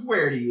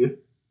swear to you.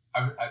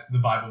 The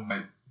Bible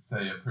might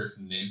say a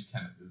person named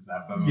Kenneth is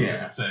that, but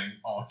it's saying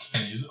all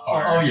Kennys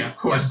are. Oh yeah, of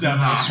course. A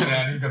devilish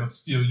man who's gonna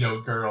steal your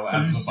girl,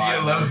 as the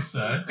Bible would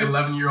say.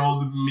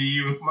 11-year-old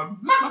me with my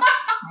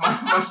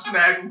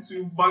snagging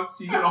two buck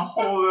teeth and a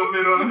hole in the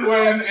middle. And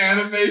wearing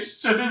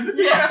animation.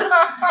 Yeah,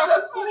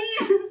 that's me.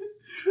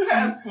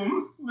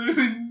 Handsome.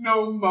 Literally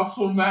no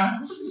muscle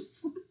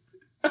mass.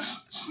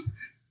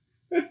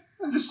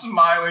 I'm just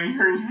smiling,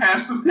 hearing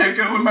handsome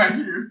echo in my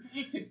ear.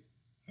 Hey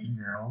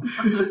girls.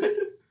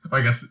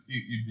 I guess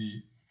you'd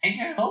be. Hey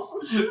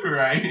girls.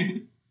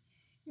 Right.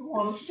 You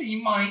want to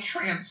see my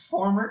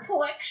Transformer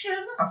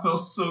collection? I felt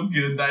so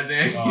good that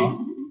day.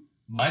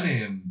 My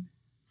name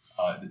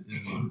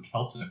is of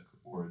Celtic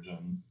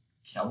origin.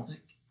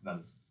 Celtic? That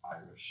is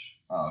Irish.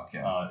 Oh,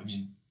 okay. It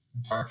means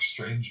dark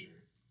stranger.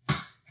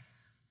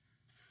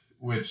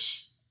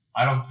 Which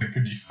I don't think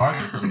could be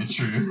farther from the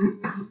truth.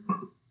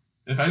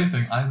 If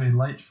anything, I'm a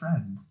light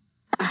friend.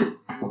 Oh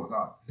my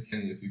god.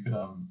 Kenny, if you could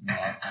not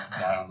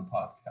die on the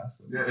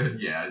podcast.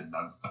 Yeah,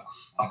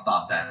 I'll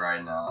stop that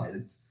right now. I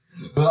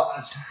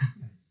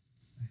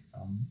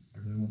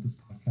really want this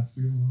podcast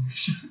to go well.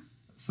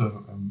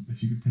 So,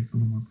 if you could take it a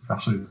little more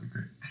professionally, that'd be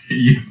great.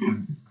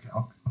 Okay,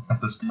 I'll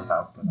cut this part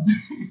out. But,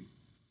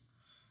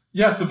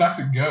 yeah, so back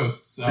to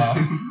ghosts. I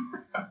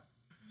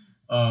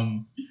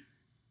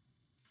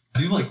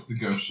do like the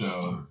ghost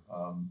show,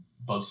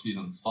 BuzzFeed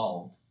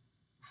Unsolved.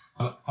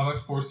 Have I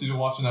forced you to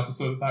watch an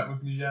episode of that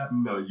with me yet?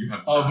 No, you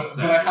have Oh, not but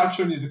said I it. have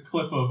shown you the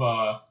clip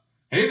of,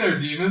 hey there,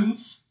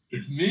 demons!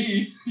 It's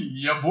me,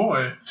 ya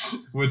boy!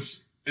 Which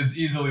is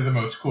easily the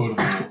most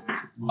quotable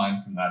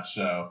line from that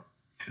show.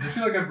 And I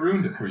feel like I've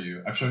ruined it for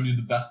you. I've shown you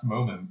the best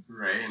moment.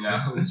 Right, and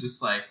now it's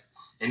just like,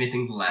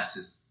 anything less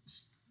is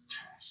just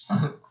trash.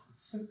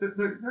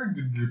 They're a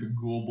good group of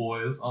ghoul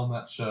boys on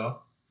that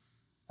show.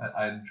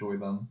 I enjoy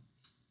them.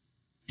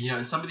 You know,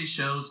 in some of these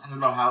shows, I don't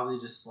know how they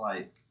just,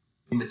 like,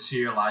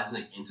 materialize,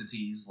 like,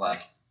 entities,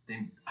 like,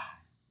 they're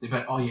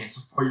like, oh yeah, it's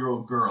a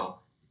 4-year-old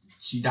girl.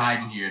 She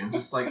died in here. And I'm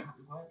just like,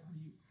 what?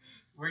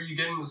 Where are you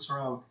getting this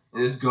from?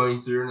 And it's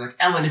going through, and like,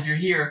 Ellen, if you're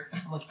here.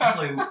 I'm like,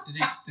 Ellen, did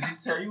he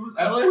tell you it was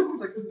Ellen?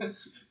 Like,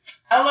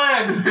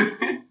 Ellen!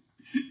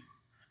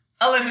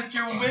 Ellen, if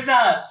you're with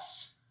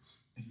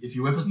us. If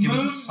you're with us, give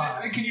us a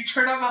sign. Can you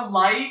turn on the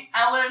light,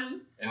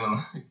 Ellen? And then,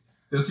 like,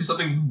 they'll see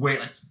something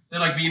like, they're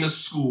like being in a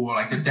school, or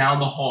like they're down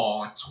the hall,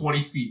 like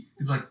 20 feet.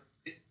 They'll be like,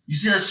 you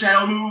see that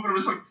shadow move? And I'm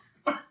just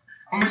like,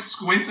 I'm like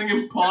squinting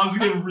and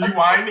pausing and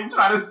rewinding,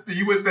 trying to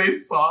see what they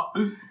saw.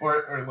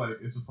 Or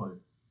like, it's just like,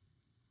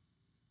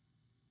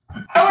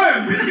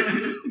 Ellen!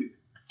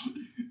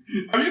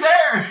 Are you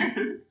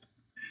there?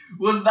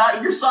 Was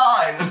that your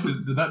sign?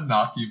 did that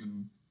knock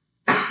even?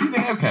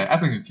 Okay, I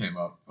think it came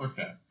up.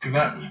 Okay, because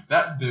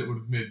that bit would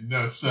have made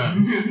no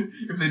sense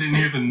if they didn't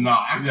hear the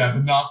knock. Yeah,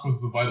 the knock was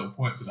the vital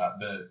point to that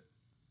bit.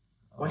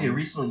 Oh yeah,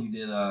 recently you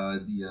did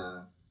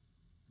the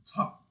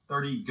top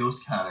 30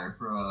 ghost counter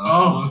for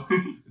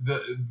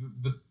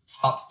the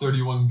top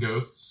 31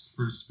 ghosts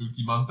for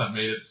Spooky Month that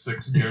made it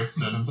 6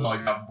 ghosts in until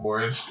I got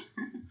bored.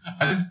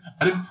 I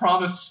didn't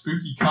promise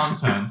spooky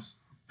content,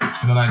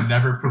 and then I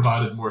never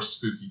provided more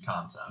spooky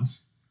content.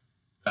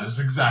 That is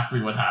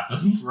exactly what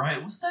happened. Right,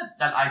 what's that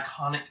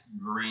iconic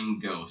green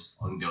ghost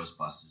on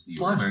Ghostbusters?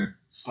 Slimer.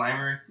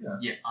 Slimer?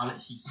 Yeah. On it,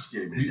 he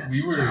scared me to death.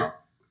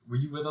 Were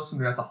you with us when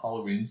we were at the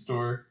Halloween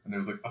store and there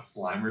was like a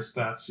Slimer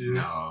statue?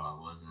 No, I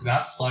wasn't.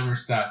 That Slimer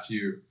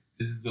statue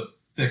is the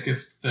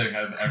thickest thing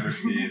I've ever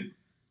seen.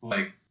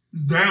 Like,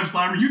 damn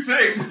Slimer, you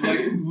think?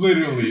 like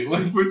literally,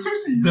 like with 2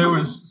 C's. There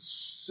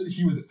was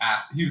he was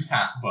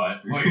half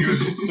butt. Like it was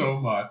just so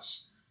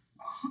much.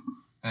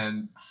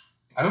 And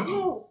I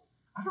don't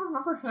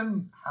remember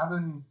him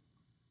having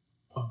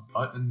a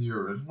butt in the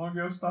original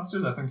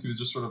Ghostbusters. I think he was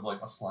just sort of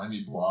like a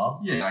slimy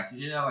blob. Yeah, like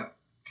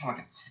kind of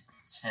like a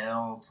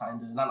tail,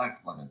 kind of. Not like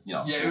a, you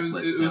know. Yeah, it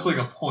was like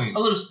a point. A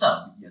little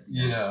stub.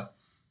 Yeah.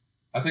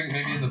 I think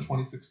maybe in the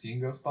 2016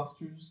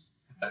 Ghostbusters.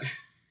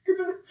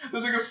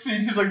 There's like a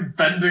scene he's like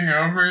bending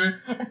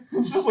over.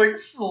 It's just like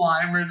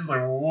Slimer, just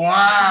like,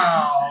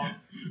 wow.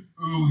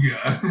 Ooga.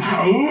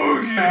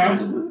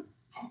 Ooga.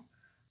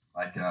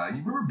 Like, you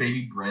remember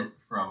Baby Brent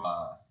from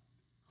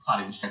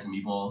Cloudy with Chance of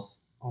Meatballs?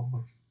 Oh my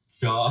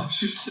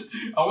gosh.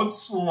 I want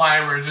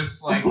Slimer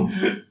just like,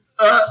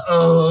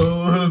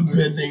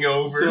 bending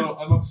over. So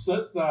I'm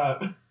upset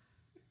that.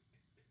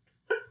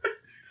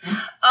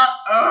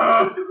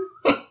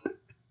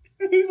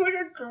 He's like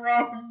a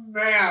grown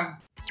man.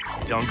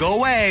 Don't go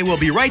away. We'll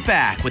be right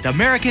back with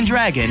American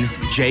Dragon,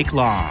 Jake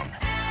Long.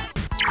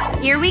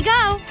 Here we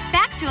go.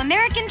 Back to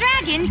American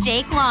Dragon,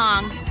 Jake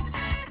Long.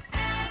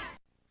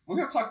 We're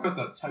going to talk about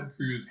that Ted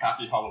Cruz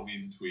Happy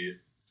Halloween tweet.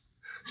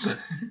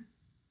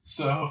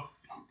 So,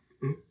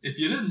 if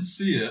you didn't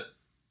see it,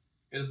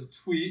 it is a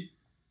tweet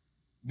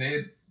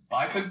made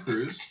by Ted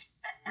Cruz,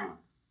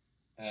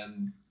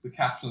 and the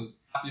caption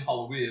is Happy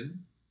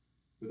Halloween,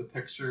 with a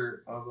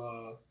picture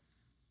of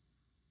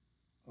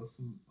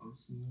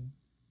some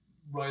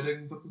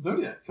writings that the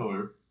Zodiac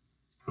Killer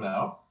put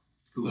out.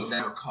 Who was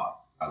never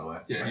caught, by the way.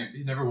 Yeah,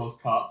 he never was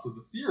caught, so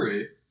the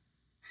theory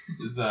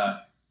is that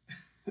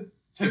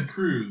Ted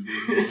Cruz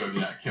is the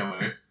Zodiac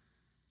Killer.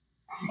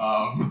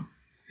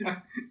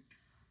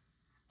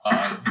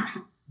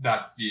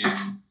 That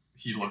being,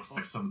 he looks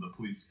like some of the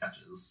police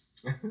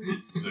sketches.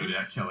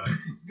 Zodiac Killer.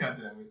 God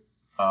damn it.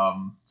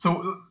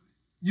 So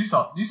you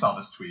saw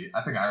this tweet.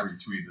 I think I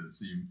retweeted it,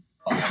 so you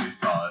probably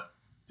saw it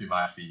through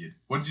my feed.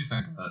 What did you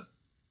think of it?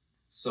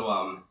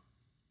 So,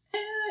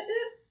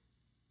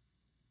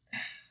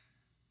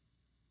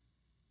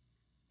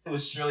 it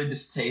was really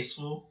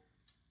distasteful.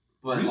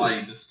 But really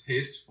like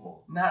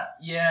distasteful.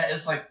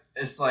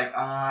 It's like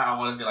I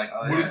want to be like,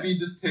 oh, would yeah. it be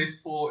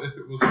distasteful if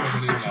it was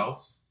from anyone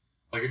else?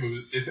 Like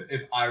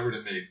if I were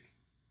to make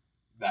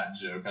that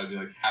joke, I'd be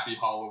like, Happy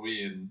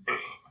Halloween.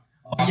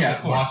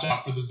 Watch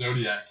out for the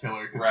Zodiac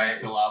Killer because he's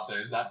still out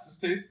there. Is that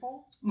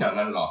distasteful? No,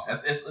 not at all.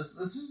 It's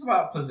just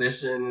about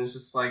position. It's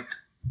just like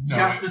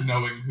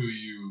knowing who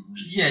you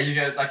reach. Yeah, you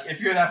got like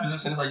if you're in that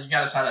position, it's like you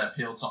got to try to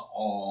appeal to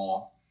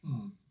all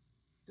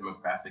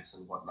demographics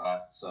and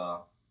whatnot.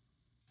 So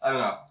I don't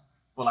know,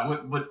 but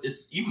like what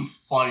it's even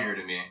funnier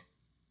to me.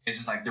 It's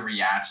just like the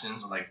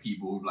reactions of like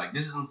people who are like,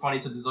 this isn't funny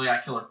to the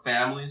Zodiac Killer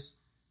families.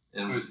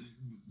 And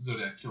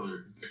Zodiac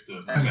Killer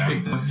victims.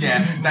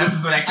 Yeah, not the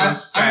Zodiac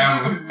Killer's family.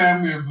 Actually, the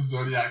family of the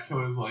Zodiac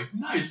Killer is like,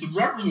 nice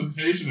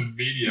representation in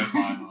media,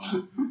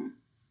 finally.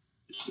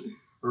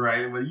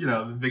 Right, but you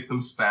know, the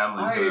victims'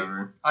 families or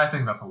whatever. I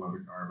think that's a load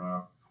of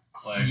garbo.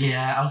 Like,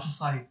 yeah, I was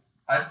just like,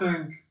 I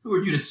think, who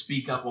are you to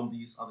speak up on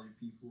these other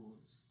people?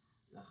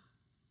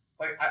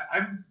 like,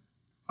 I'm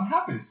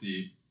happy to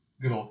see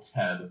good old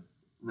Ted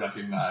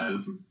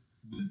recognize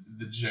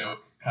the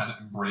joke, kind of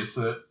embrace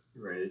it.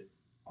 Right.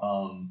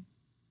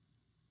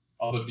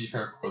 Although to be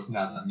fair, of course,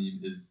 now that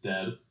meme is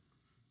dead.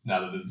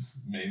 Now that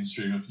it's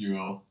mainstream, if you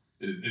will,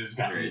 it has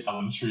got the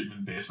Ellen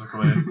treatment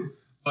basically.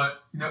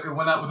 But you know, it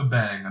went out with a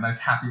bang. A nice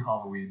Happy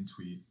Halloween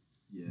tweet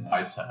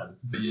by Ted.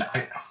 But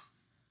yeah,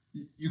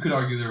 you could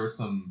argue there were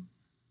some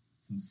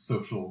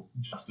social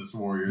justice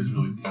warriors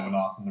really going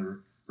off in their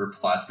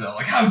replies for that.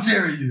 Like, how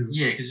dare you?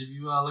 Yeah, because if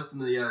you looked in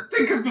the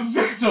Think of the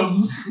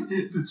victims.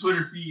 the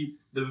Twitter feed,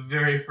 the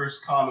very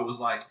first comment was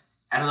like,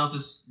 I don't know if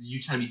this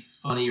you trying to be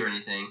funny or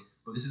anything,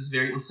 but this is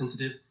very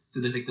insensitive to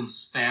the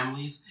victims'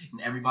 families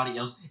and everybody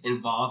else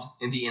involved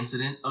in the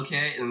incident.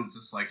 Okay, and it's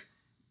just like,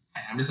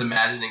 I'm just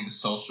imagining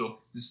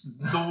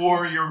the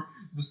warrior,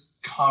 this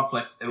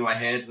complex in my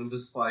head, and I'm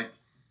just like,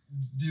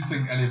 do you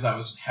think any of that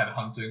was just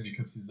headhunting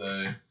because he's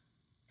a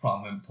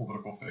prominent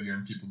political figure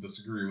and people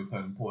disagree with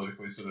him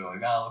politically, so they're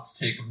like, let's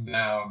take him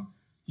down.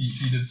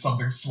 He did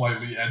something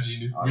slightly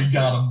edgy. Honestly, we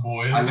got him,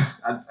 boys.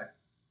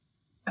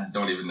 I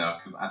don't even know,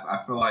 because I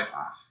feel like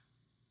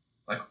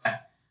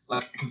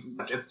because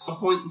at some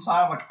point in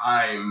time, like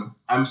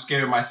I'm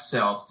scared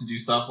myself to do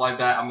stuff like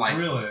that. I'm like,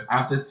 really? I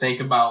have to think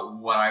about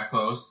what I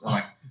post. I'm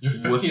like, your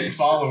 15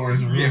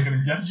 followers are really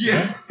gonna get you.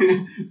 Yeah,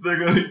 they're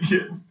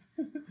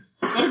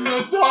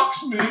gonna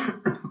dox me.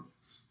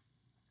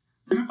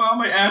 They're gonna find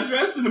my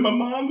address, and then my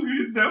mom's gonna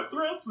get death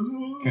threats.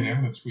 Okay,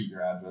 I'm gonna tweet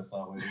your address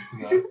out later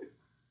today.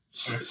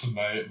 I guess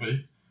tonight, but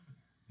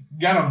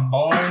get 'em,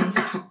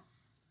 boys.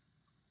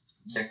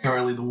 Yeah,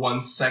 currently the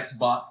one sex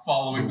bot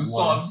following the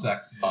song. One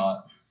sex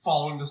bot.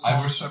 Following the song.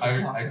 I wish I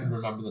could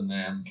remember the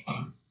name.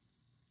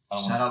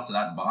 Shout out to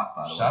that bot,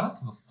 by the way. Shout out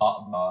to the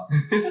thought bot.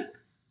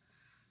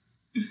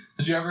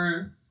 Have you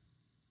ever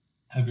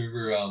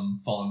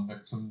fallen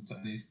victim to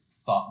any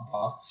thought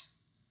bots?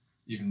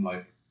 Even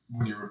like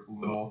when you were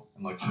little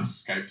and like some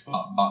Skype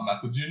thought bot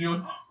message you and you're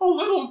like,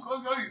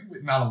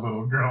 not a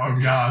little girl, oh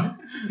god.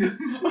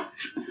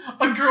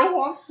 A girl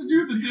wants to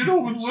do the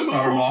diddle with little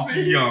Start off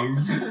young.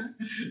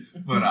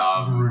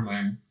 But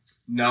grooming.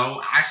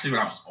 No, actually when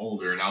I was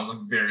older and I was like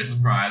very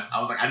surprised. I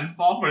was like, I didn't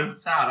fall for it as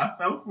a child. I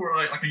fell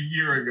for it like a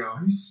year ago.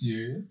 Are you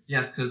serious?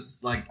 Yes,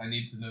 because like I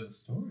need to know the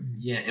story.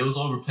 Yeah, it was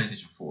over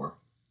PlayStation 4.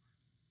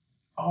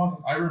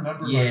 Oh, I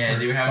remember yeah,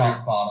 my first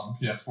thought bot on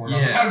PS4. Yeah.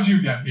 Like, how'd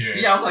you get here?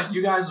 Yeah, I was like,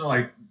 you guys are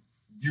like,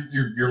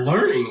 you're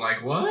learning.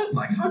 Like, what?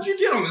 Like, how'd you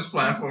get on this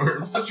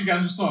platform? I thought you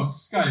guys were still on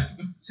Skype.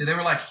 So they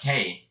were like,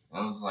 hey.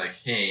 I was like,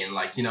 hey. And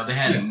like, you know, they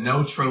had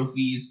no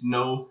trophies,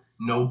 no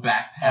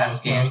back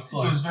pass games. So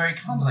like, it was very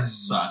kind of like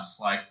sus.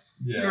 Like,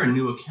 you're a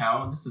new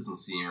account. This doesn't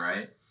seem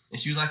right. And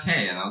she was like,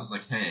 hey. And I was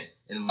like, hey.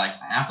 And like,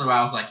 after a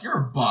while, I was like, you're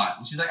a bot.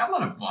 And she's like, I'm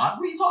not a bot.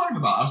 What are you talking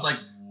about? I was like,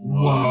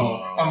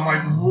 whoa. I'm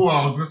like,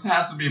 whoa, this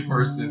has to be a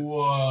person.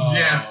 Whoa.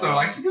 Yeah, so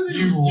like, because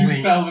you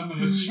fell into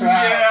the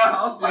trap. Yeah,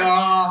 I was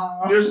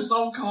like, they're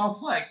so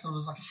complex. So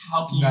it's like,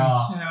 how can you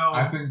tell?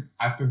 I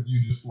think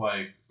you just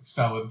like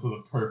fell into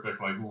the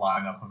perfect like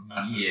lineup of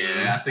messages.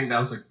 Yeah, I think that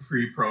was like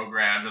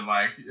pre-programmed and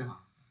like.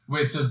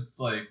 Wait, so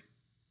like,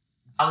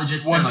 I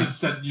legit once said, it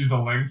sent you the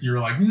link, you were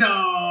like,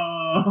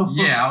 no.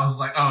 Yeah, I was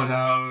like, oh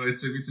no,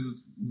 it's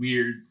this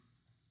weird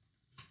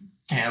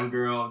cam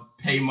girl,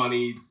 pay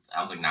money.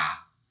 I was like, nah.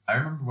 I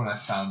remember when I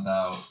found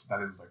out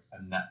that it was like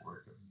a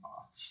network of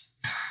bots.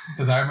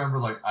 Because I remember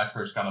like I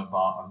first got a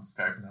bot on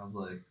Skype and I was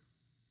like,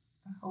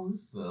 what the hell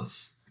is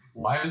this?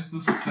 Why is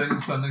this thing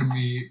sending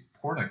me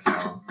porn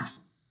accounts?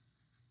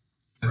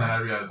 And then I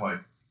realized like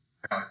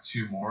I got like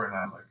 2 more and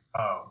I was like,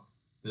 oh,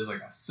 there's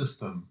like a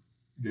system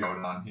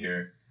going on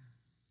here.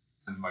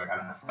 And like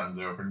I'd have friends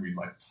over and we'd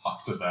like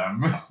talk to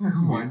them. Oh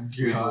my god.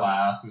 We'd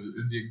laugh.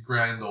 It'd be a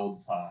grand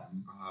old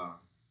time.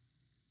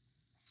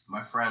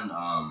 My friend,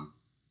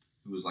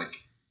 who was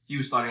like, he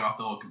was starting off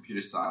the whole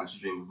computer science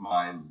dream of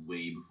mine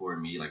way before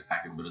me, like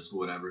back in middle school,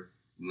 whatever.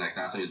 And like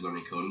that's when he was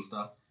learning code and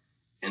stuff.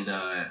 And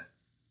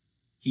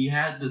he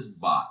had this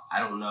bot. I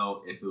don't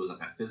know if it was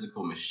like a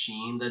physical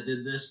machine that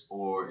did this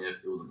or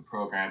if it was like a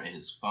program in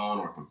his phone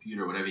or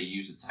computer, whatever he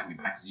used to type me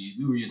back. Because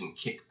we were using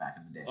Kick back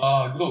in the day.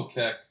 Oh, good old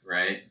Kick.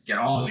 Right? Get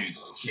all the dudes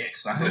on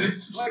Kicks.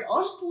 Like,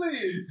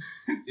 honestly,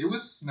 it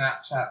was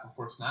Snapchat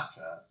before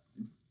Snapchat.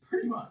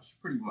 Pretty much.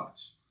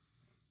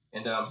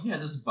 And he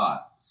had this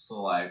bot.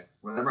 So like,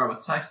 whenever I would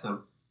text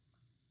him,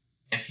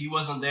 if he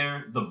wasn't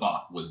there, the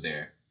bot was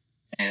there.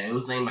 And it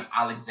was named like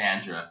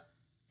Alexandra.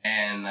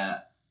 And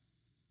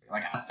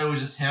like I thought it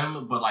was just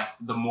him, but like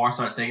the more I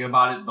started thinking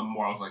about it, the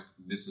more I was like,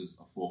 this is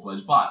a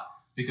full-fledged bot.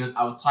 Because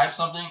I would type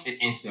something, and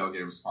instantly I would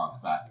get a response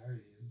back. Very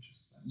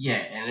interesting.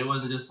 Yeah, and it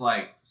wasn't just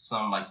like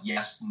some like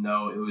yes,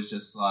 no. It was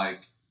just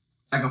like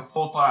a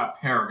full thought out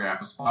paragraph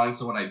responding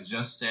to what I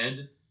just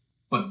said,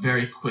 but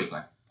very quick,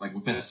 like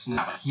within a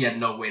snap. Like he had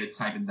no way to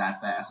type it that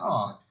fast. I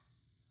was like,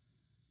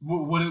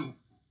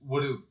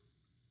 what it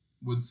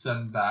would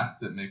send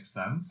back that makes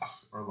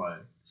sense, or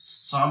like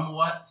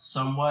somewhat.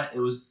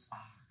 It was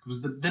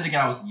Then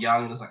again, I was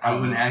young, and it's like I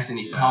wouldn't ask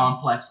any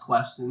complex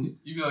questions.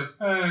 You'd be like,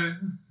 "Hey,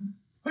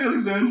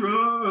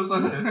 Alexandra," or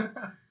something.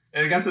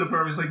 And it got to the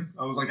point where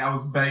I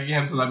was begging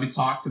him to let me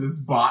talk to this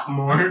bot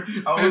more.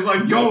 I was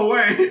like, "Go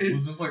away."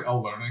 Was this like a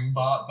learning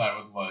bot that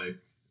would like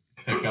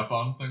pick up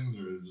on things,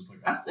 or just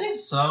like? I think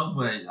so,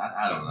 but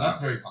I don't know.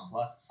 That's very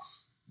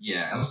complex.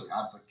 Yeah, I was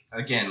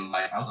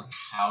like,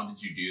 how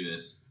did you do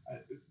this?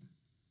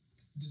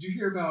 Did you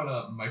hear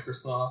about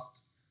Microsoft?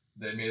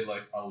 They made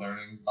like a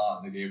learning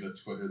bot and they gave it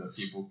to Twitter that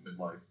people could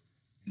like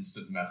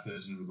instant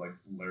message and would like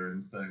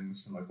learn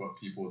things from like what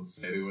people would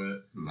say to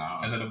it. No.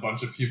 And then a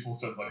bunch of people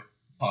started like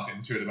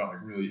talking to it about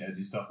like really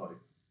edgy stuff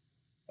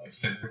like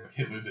saying things like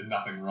Hitler did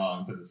nothing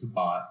wrong to this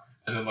bot.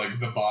 And then like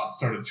the bot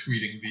started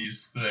tweeting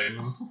these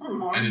things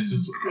and it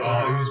just it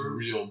was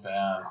real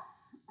bad.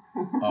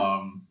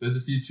 There's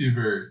this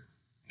YouTuber,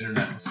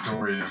 internet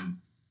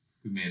historian,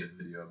 who made a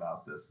video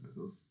about this and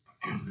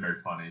it's very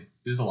funny.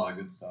 There's a lot of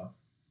good stuff.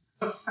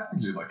 I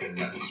think you'd like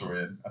internet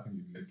historian. I think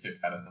you'd get a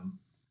kick out of him.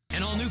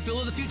 An all-new Phil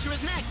of the Future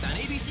is next on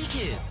ABC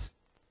Kids.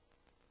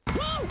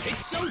 Woo!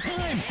 It's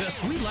showtime! The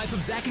Sweet Life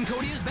of Zach and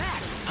Cody is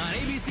back on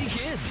ABC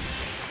Kids.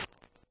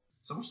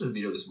 So I watched a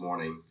video this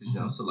morning, because,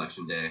 it's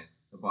election day,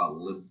 about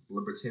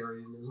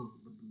libertarianism.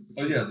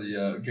 Oh, yeah,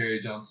 the Gary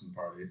Johnson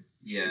party.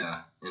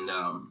 Yeah, and,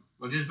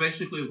 which is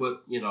basically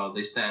what,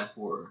 they stand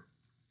for.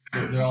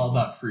 They're all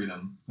about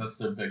freedom. That's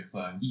their big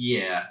thing.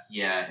 Yeah,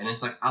 and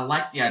it's like, I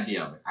like the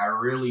idea of it. I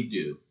really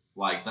do.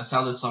 Like, that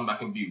sounds like something I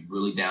can be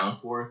really down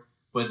for.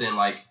 But then,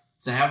 like,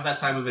 to have that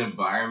type of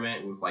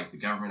environment with, like, the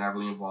government not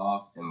really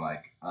involved and,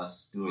 like,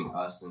 us doing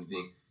us and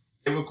everything,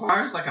 it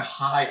requires, like, a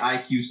high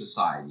IQ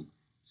society.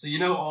 So,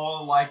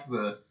 all, like,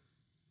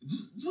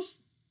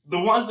 just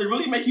the ones that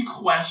really make you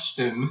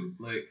question,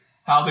 like,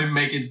 how they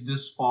make it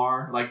this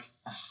far. Like,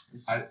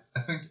 I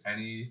think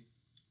any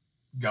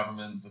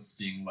government that's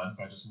being led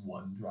by just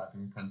one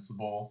driving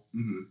principle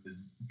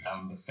is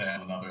bound to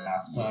fail in other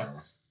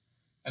aspects.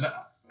 Yeah. And,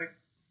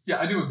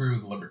 I do agree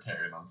with the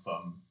libertarian on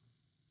some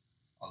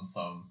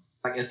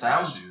like, it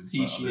sounds issues,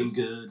 peachy and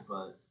good,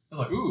 but it's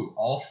like, ooh,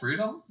 all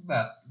freedom?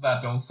 That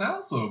don't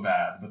sound so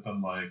bad. But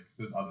then, like,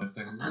 there's other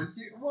things like,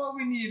 well,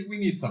 we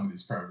need some of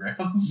these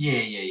programs.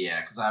 Yeah.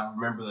 Because I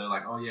remember they're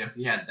like, oh yeah, if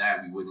we had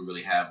that, we wouldn't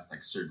really have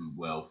like certain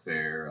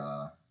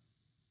welfare.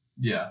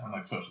 Yeah, and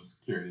like Social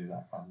Security,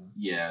 that kind of.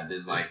 Yeah,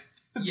 there's like,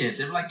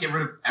 they're like get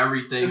rid of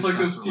everything. It's like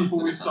those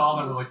people we saw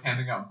that were like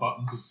handing out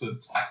buttons that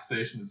said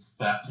taxation is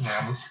theft, and they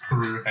almost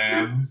threw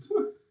hands.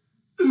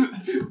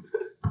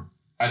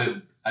 I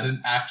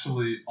didn't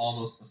actually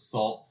almost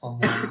assault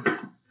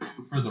someone.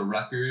 For the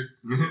record,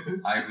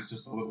 I was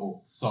just a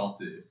little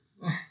salty.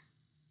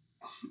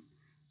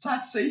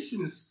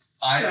 Taxation is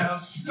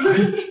theft.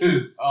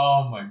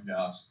 Oh my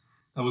gosh,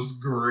 that was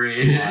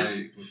great.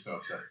 I was so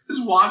upset.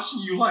 Just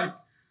watching you like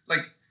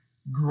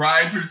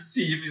grind your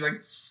teeth. He's like,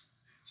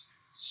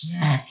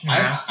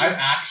 jackass. I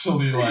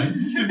actually like.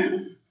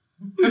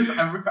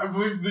 I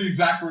believe the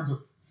exact words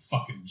were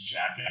fucking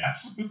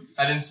jackass.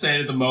 I didn't say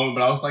it at the moment,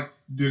 but I was like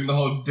doing the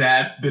whole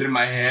dad bit in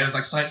my head. I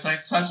was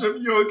like, touch him,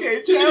 you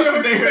okay,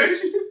 champ?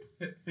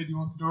 Hey, do you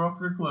want the door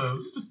open or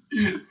closed?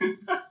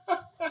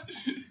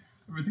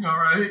 Everything all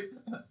right?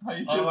 How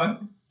you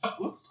feeling?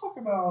 Let's talk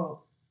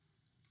about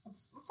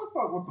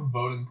what the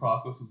voting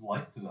process was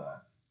like today.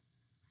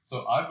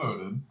 So I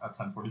voted at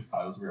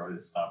 10:45, as we already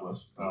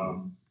established.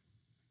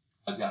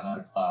 I'd gotten out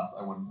of class.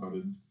 I went and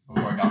voted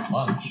before I got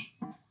lunch,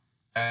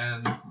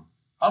 and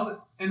I was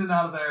in and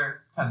out of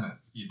there 10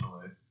 minutes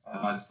easily.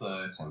 And I'd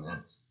say 10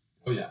 minutes.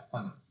 Oh yeah,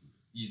 10 minutes,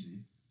 easy.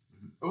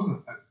 It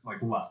wasn't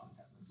like less than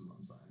 10 minutes. Is what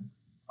I'm saying.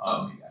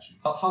 Oh, you got you.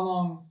 How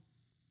long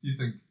do you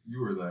think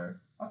you were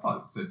there? I'd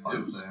probably say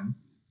the same.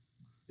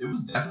 It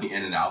was definitely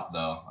in and out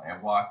though. Like, I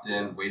walked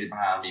in, waited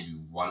behind maybe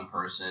one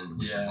person,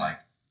 which was like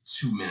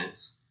 2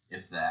 minutes,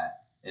 if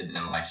that. And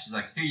then like she's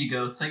like, "Here you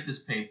go, take this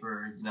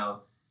paper.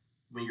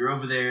 When you're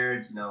over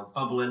there,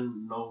 bubble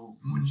in, know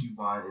what you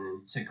want, and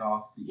then tick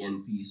off the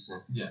end piece."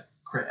 And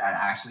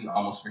I actually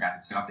almost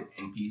forgot to tick off the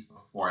end piece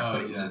before I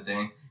put it into the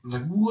thing. I was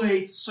like,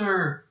 "Wait,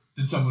 sir."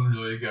 Did someone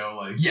really go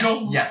like?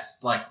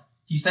 Yes. Like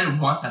he said it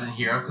once, I didn't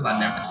hear him because I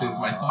never seen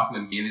somebody talking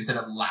to me, and he said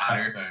it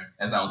louder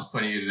as I was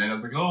putting it in. I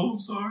was like, "Oh, I'm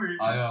sorry."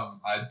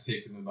 I'd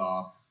taken it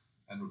off,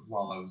 and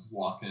while I was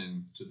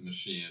walking to the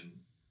machine,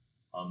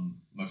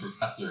 my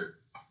professor,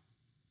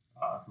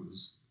 who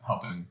was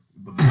helping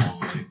the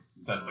ball,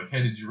 said like,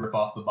 "Hey, did you rip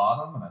off the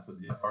bottom?" And I said,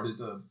 "Yeah, I already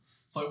did."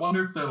 So I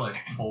wonder if they're like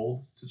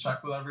told to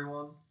check with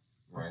everyone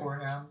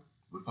beforehand.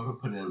 What if I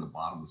put it in the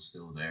bottom was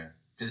still there?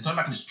 Because they told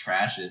me I can just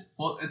trash it.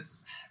 Well,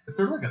 it's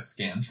sort of like a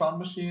Scantron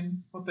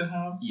machine, what they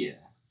have. Yeah.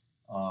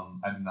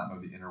 I do not know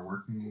the inner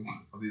workings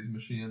of these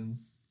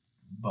machines,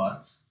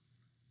 but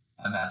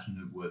I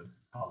imagine it would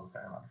cause a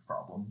fair amount of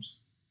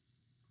problems.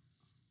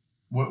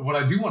 What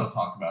I do want to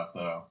talk about,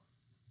 though,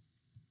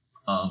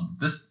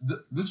 this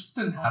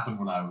didn't happen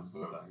when I was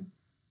voting.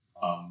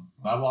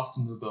 When I walked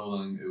into the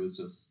building, it was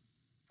just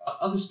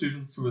other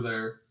students who were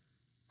there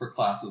for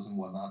classes and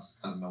whatnot,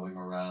 just kind of milling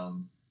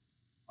around.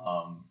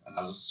 And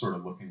I was just sort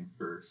of looking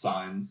for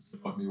signs to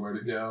point me where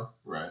to go,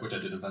 Right. which I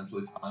did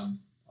eventually find.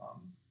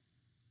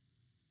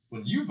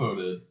 When you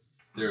voted,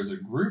 there's a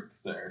group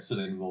there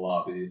sitting in the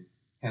lobby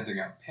handing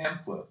out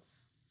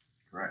pamphlets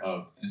Correct.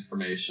 of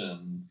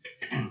information.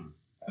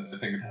 I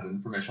think it had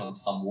information on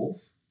Tom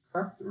Wolfe,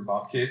 correct? Or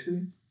Bob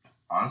Casey.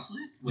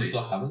 Honestly? You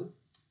still have it?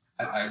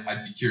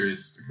 I'd be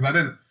curious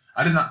because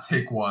I did not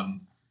take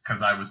one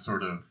because I was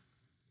sort of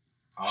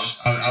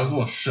I was a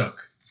little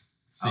shook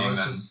seeing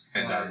them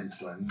hand out these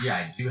things. Yeah,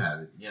 I do have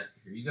it. Yeah,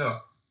 here you go.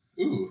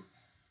 Ooh,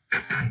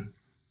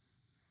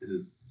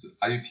 it's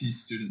IUP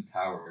student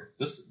power.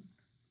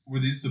 Were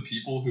these the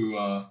people who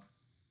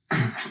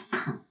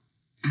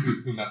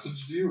who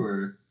messaged you,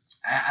 or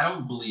I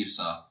don't believe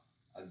so.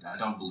 I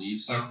don't believe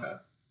so. okay?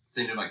 I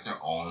think they're like their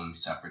own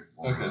separate.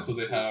 Okay, so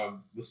they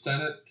have the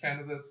Senate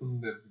candidates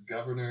and the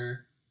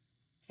governor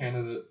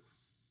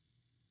candidates.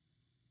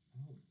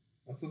 Oh,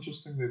 that's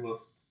interesting. They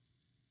list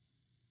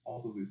all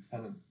the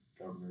lieutenant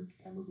governor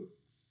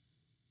candidates.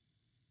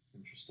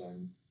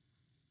 Interesting.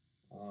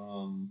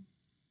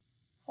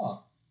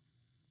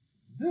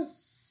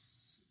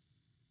 This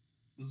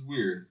is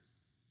weird.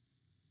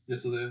 Yeah,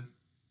 so they have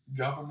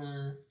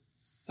governor,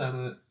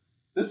 Senate.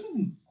 This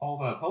isn't all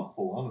that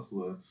helpful,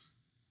 honestly.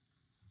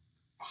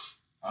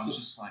 I'm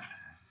just like,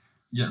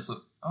 Yeah, so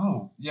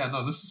no,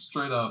 this is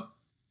straight up.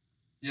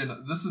 Yeah,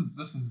 no, this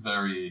is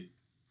very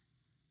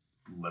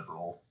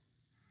liberal.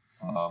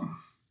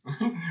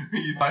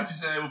 you might be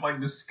saying it with like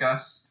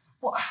disgust.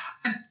 Well,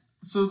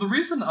 so the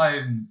reason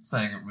I'm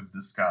saying it with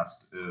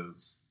disgust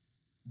is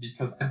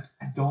because I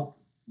don't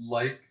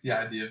like the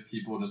idea of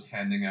people just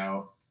handing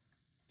out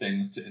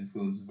things to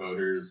influence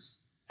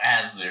voters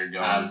As they're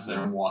going, as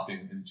they're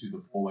walking into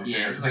the polling.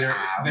 Yeah,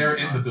 they're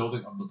in the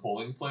building of the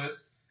polling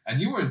place, and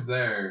you weren't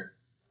there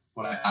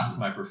when I asked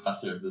my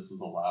professor if this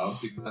was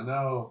allowed, because I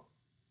know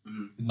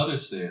in other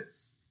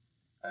states,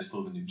 I used to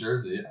live in New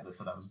Jersey. As I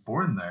said, I was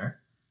born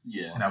there.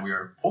 Yeah. Now we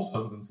are both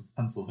residents of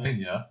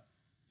Pennsylvania.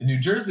 In New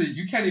Jersey,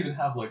 you can't even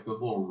have like the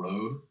little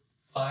road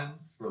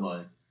signs for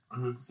like,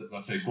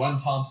 let's say Glenn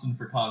Thompson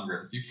for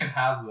Congress. You can't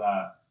have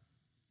that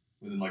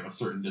within like a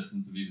certain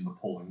distance of even the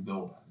polling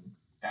building.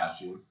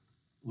 Got you.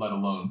 Let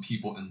alone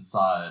people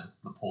inside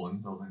the polling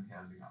building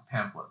handing out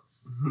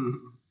pamphlets.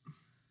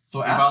 So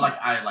What about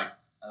like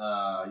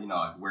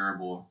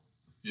wearable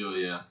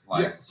aphilia?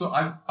 Like, yeah, so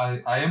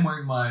I am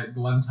wearing my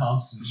Glenn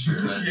Thompson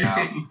shirt right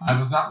now. I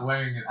was not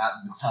wearing it at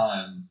the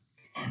time,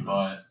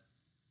 but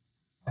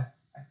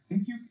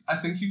I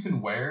think you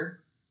can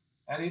wear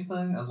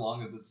anything as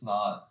long as it's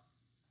not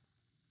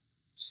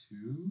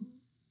too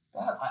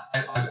bad.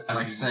 I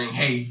like saying,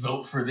 "Hey,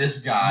 vote for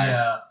this guy."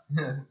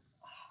 Yeah.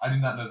 I do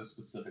not know the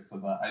specifics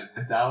of that.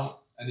 I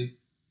doubt any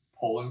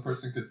polling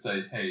person could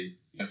say, "Hey,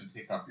 you have to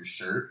take off your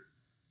shirt."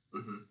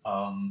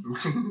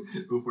 Before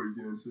you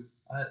get into.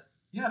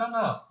 Yeah, I don't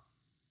know.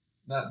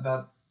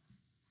 That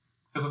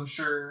because I'm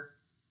sure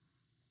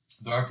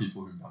there are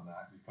people who've done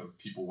that because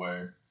people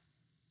wear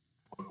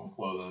political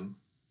clothing.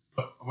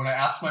 But when I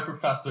asked my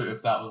professor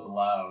if that was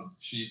allowed,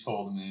 she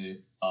told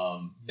me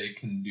they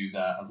can do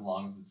that as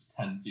long as it's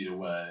 10 feet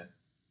away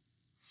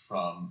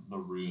from the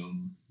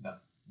room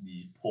that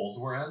the polls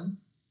were in.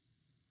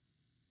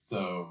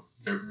 So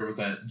there was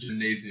that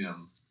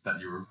gymnasium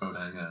that you were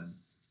voting in.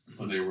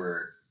 So they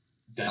were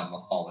down the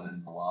hall and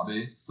in the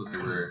lobby. So they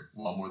were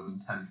well more than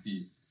 10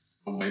 feet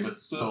away, but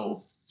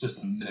still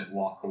just a minute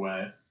walk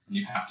away. And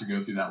you have to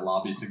go through that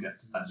lobby to get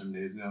to that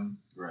gymnasium.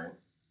 Right.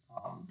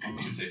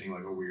 Unless you're taking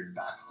like a weird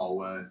back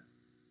hallway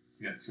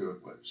to get to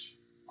it, which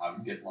I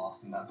would get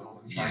lost in that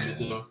building trying to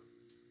do.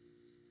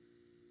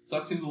 So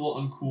that seemed a little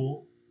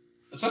uncool.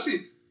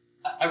 Especially,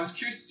 I was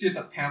curious to see if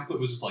that pamphlet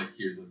was just like,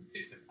 here's a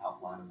basic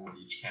outline of what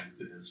each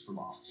candidate is for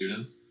law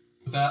students.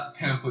 But that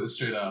pamphlet is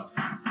straight up,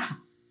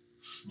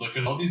 look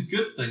at all these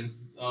good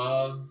things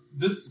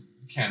this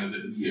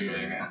candidate is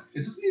doing.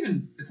 It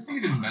doesn't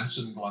even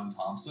mention Glenn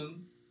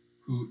Thompson,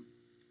 who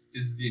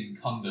is the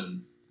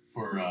incumbent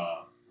for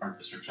our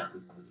district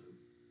representative,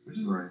 which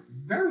is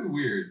very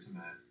weird to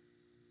me.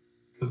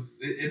 Because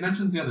it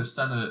mentions the other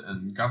Senate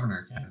and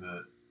governor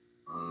candidate.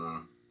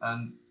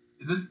 And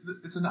is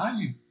this an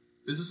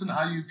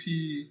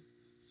IUP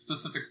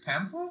specific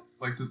pamphlet?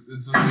 Like,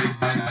 is this made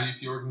by an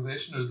IUP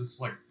organization, or is this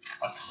just like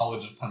a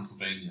College of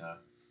Pennsylvania?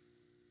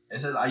 It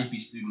says IUP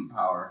student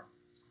power.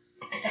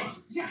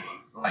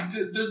 Like,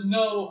 there's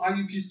no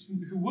IUP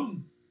student who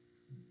wouldn't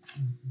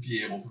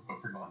be able to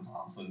vote for Glenn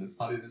Thompson. It's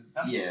not even.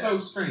 That's so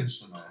strange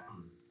to me.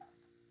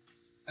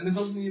 And it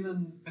doesn't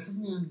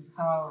even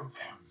have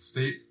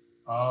state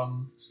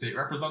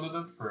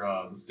representative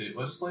for the state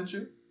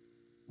legislature,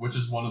 which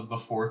is one of the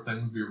 4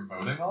 things we were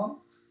voting on.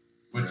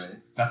 Which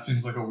that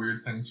seems like a weird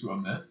thing to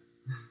omit,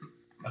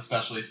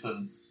 especially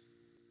since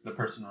the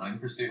person running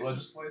for state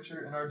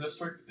legislature in our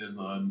district is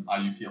an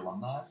IUP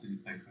alumni. So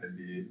you'd think that would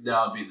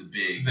be the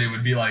big. They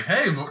would be like,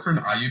 "Hey, vote for an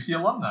IUP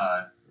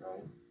alumni."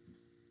 Right.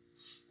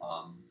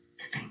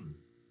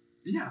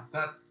 Yeah,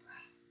 that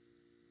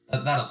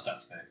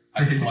upsets me.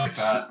 I just like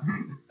that,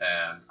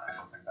 and I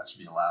don't think that should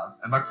be allowed.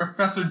 And my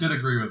professor did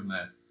agree with me.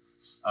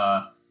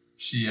 I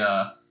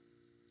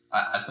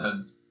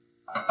said,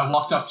 I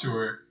walked up to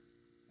her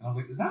and I was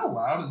like, "Is that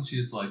allowed?" And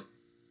she's like,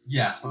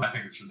 "Yes, but I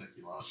think it's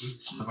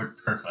ridiculous." I was like,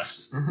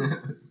 "Perfect."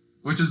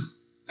 Which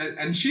is,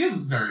 and she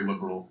is very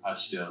liberal,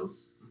 as she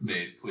has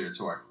made clear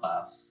to our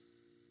class,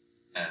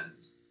 and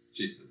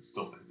she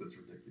still thinks it's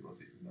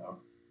ridiculous, even though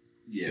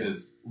it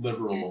is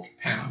liberal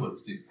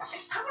pamphlets.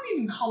 I wouldn't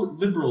even call it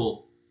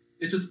liberal.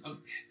 It just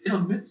it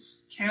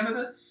omits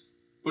candidates,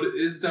 but it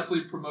is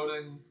definitely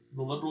promoting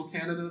the liberal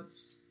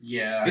candidates.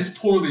 Yeah, it's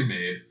poorly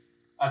made.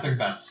 I think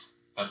that's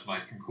my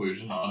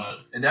conclusion on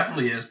it. It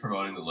definitely is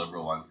promoting the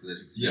liberal ones, because as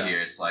you can see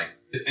here, it's like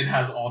it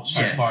has all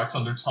check marks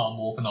under Tom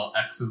Wolfe and all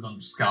X's under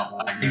Scott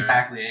Wagner.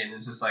 Exactly, and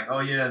it's just like, oh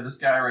yeah, this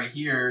guy right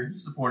here, he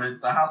supported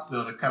the House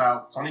bill to cut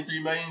out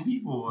 23 million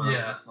people. And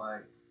I'm just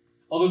like,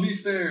 although to be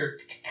fair,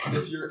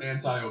 if you're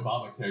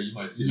anti-Obamacare, you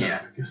might see that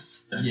as a good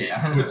thing.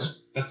 Yeah, which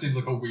that seems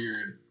like a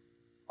weird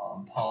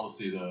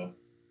policy to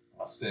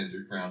stand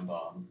your ground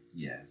on.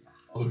 Yes.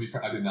 Although to be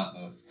fair, I do not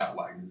know Scott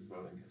Wagner's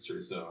voting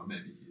history, so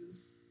maybe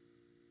he's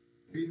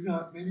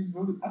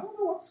voted. I don't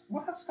know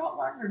what has Scott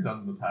Wagner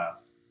done in the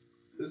past.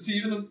 Is he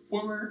even a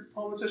former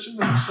politician?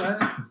 Does it say?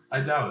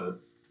 I doubt it.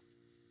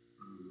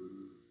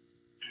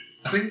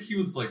 I think he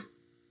was like.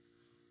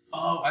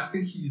 Oh, I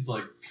think he's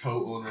like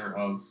co-owner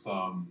of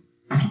some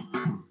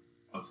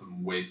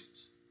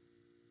waste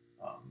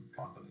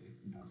company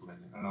in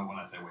Pennsylvania. I know when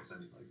I say waste, I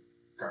mean like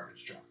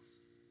garbage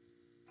trucks.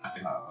 I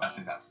think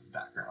that's his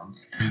background.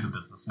 So he's a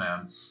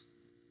businessman.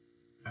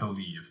 I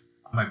believe.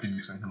 I might be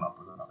mixing him up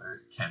with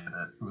another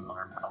candidate who was on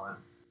our ballot.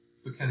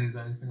 So Kenny, is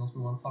there anything else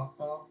we want to talk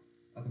about?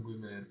 I think we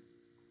made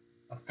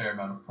a fair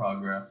amount of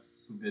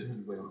progress. Some good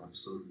headway on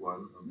episode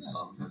 1 of the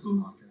Salt This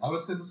was, I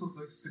would say this was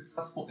a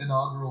successful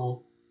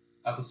inaugural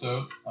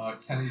episode.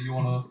 Kenny, do you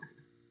wanna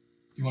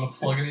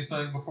plug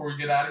anything before we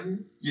get out of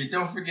here? Yeah,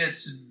 don't forget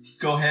to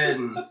go ahead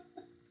and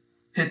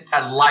hit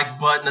that like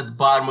button at the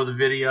bottom of the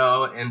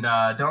video, and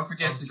don't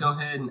forget to go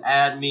ahead and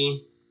add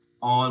me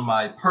on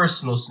my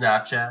personal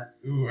Snapchat.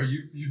 Ooh, are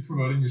you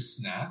promoting your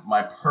Snap?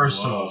 My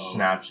personal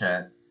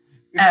Snapchat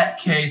at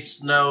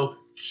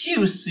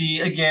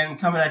KSnowQC. Again,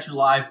 coming at you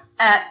live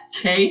at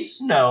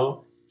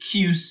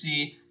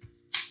KSnowQC.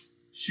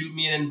 Shoot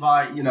me an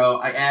invite.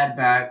 I add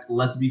back.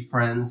 Let's be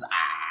friends.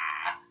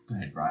 Go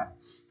ahead, Brian.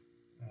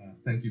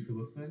 Thank you for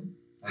listening.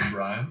 I'm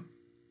Brian.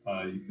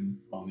 You can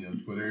follow me on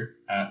Twitter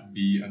at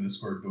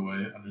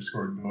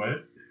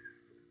b_doy_doy.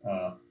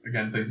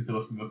 Again, thank you for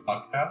listening to the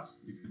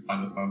podcast. You can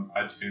find us on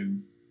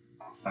iTunes,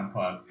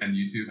 SoundCloud, and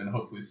YouTube, and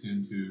hopefully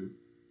soon to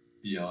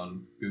be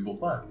on Google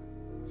Play.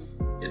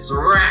 It's a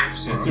wrap.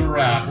 It's a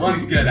wrap.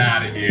 Let's get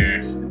out of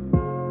here.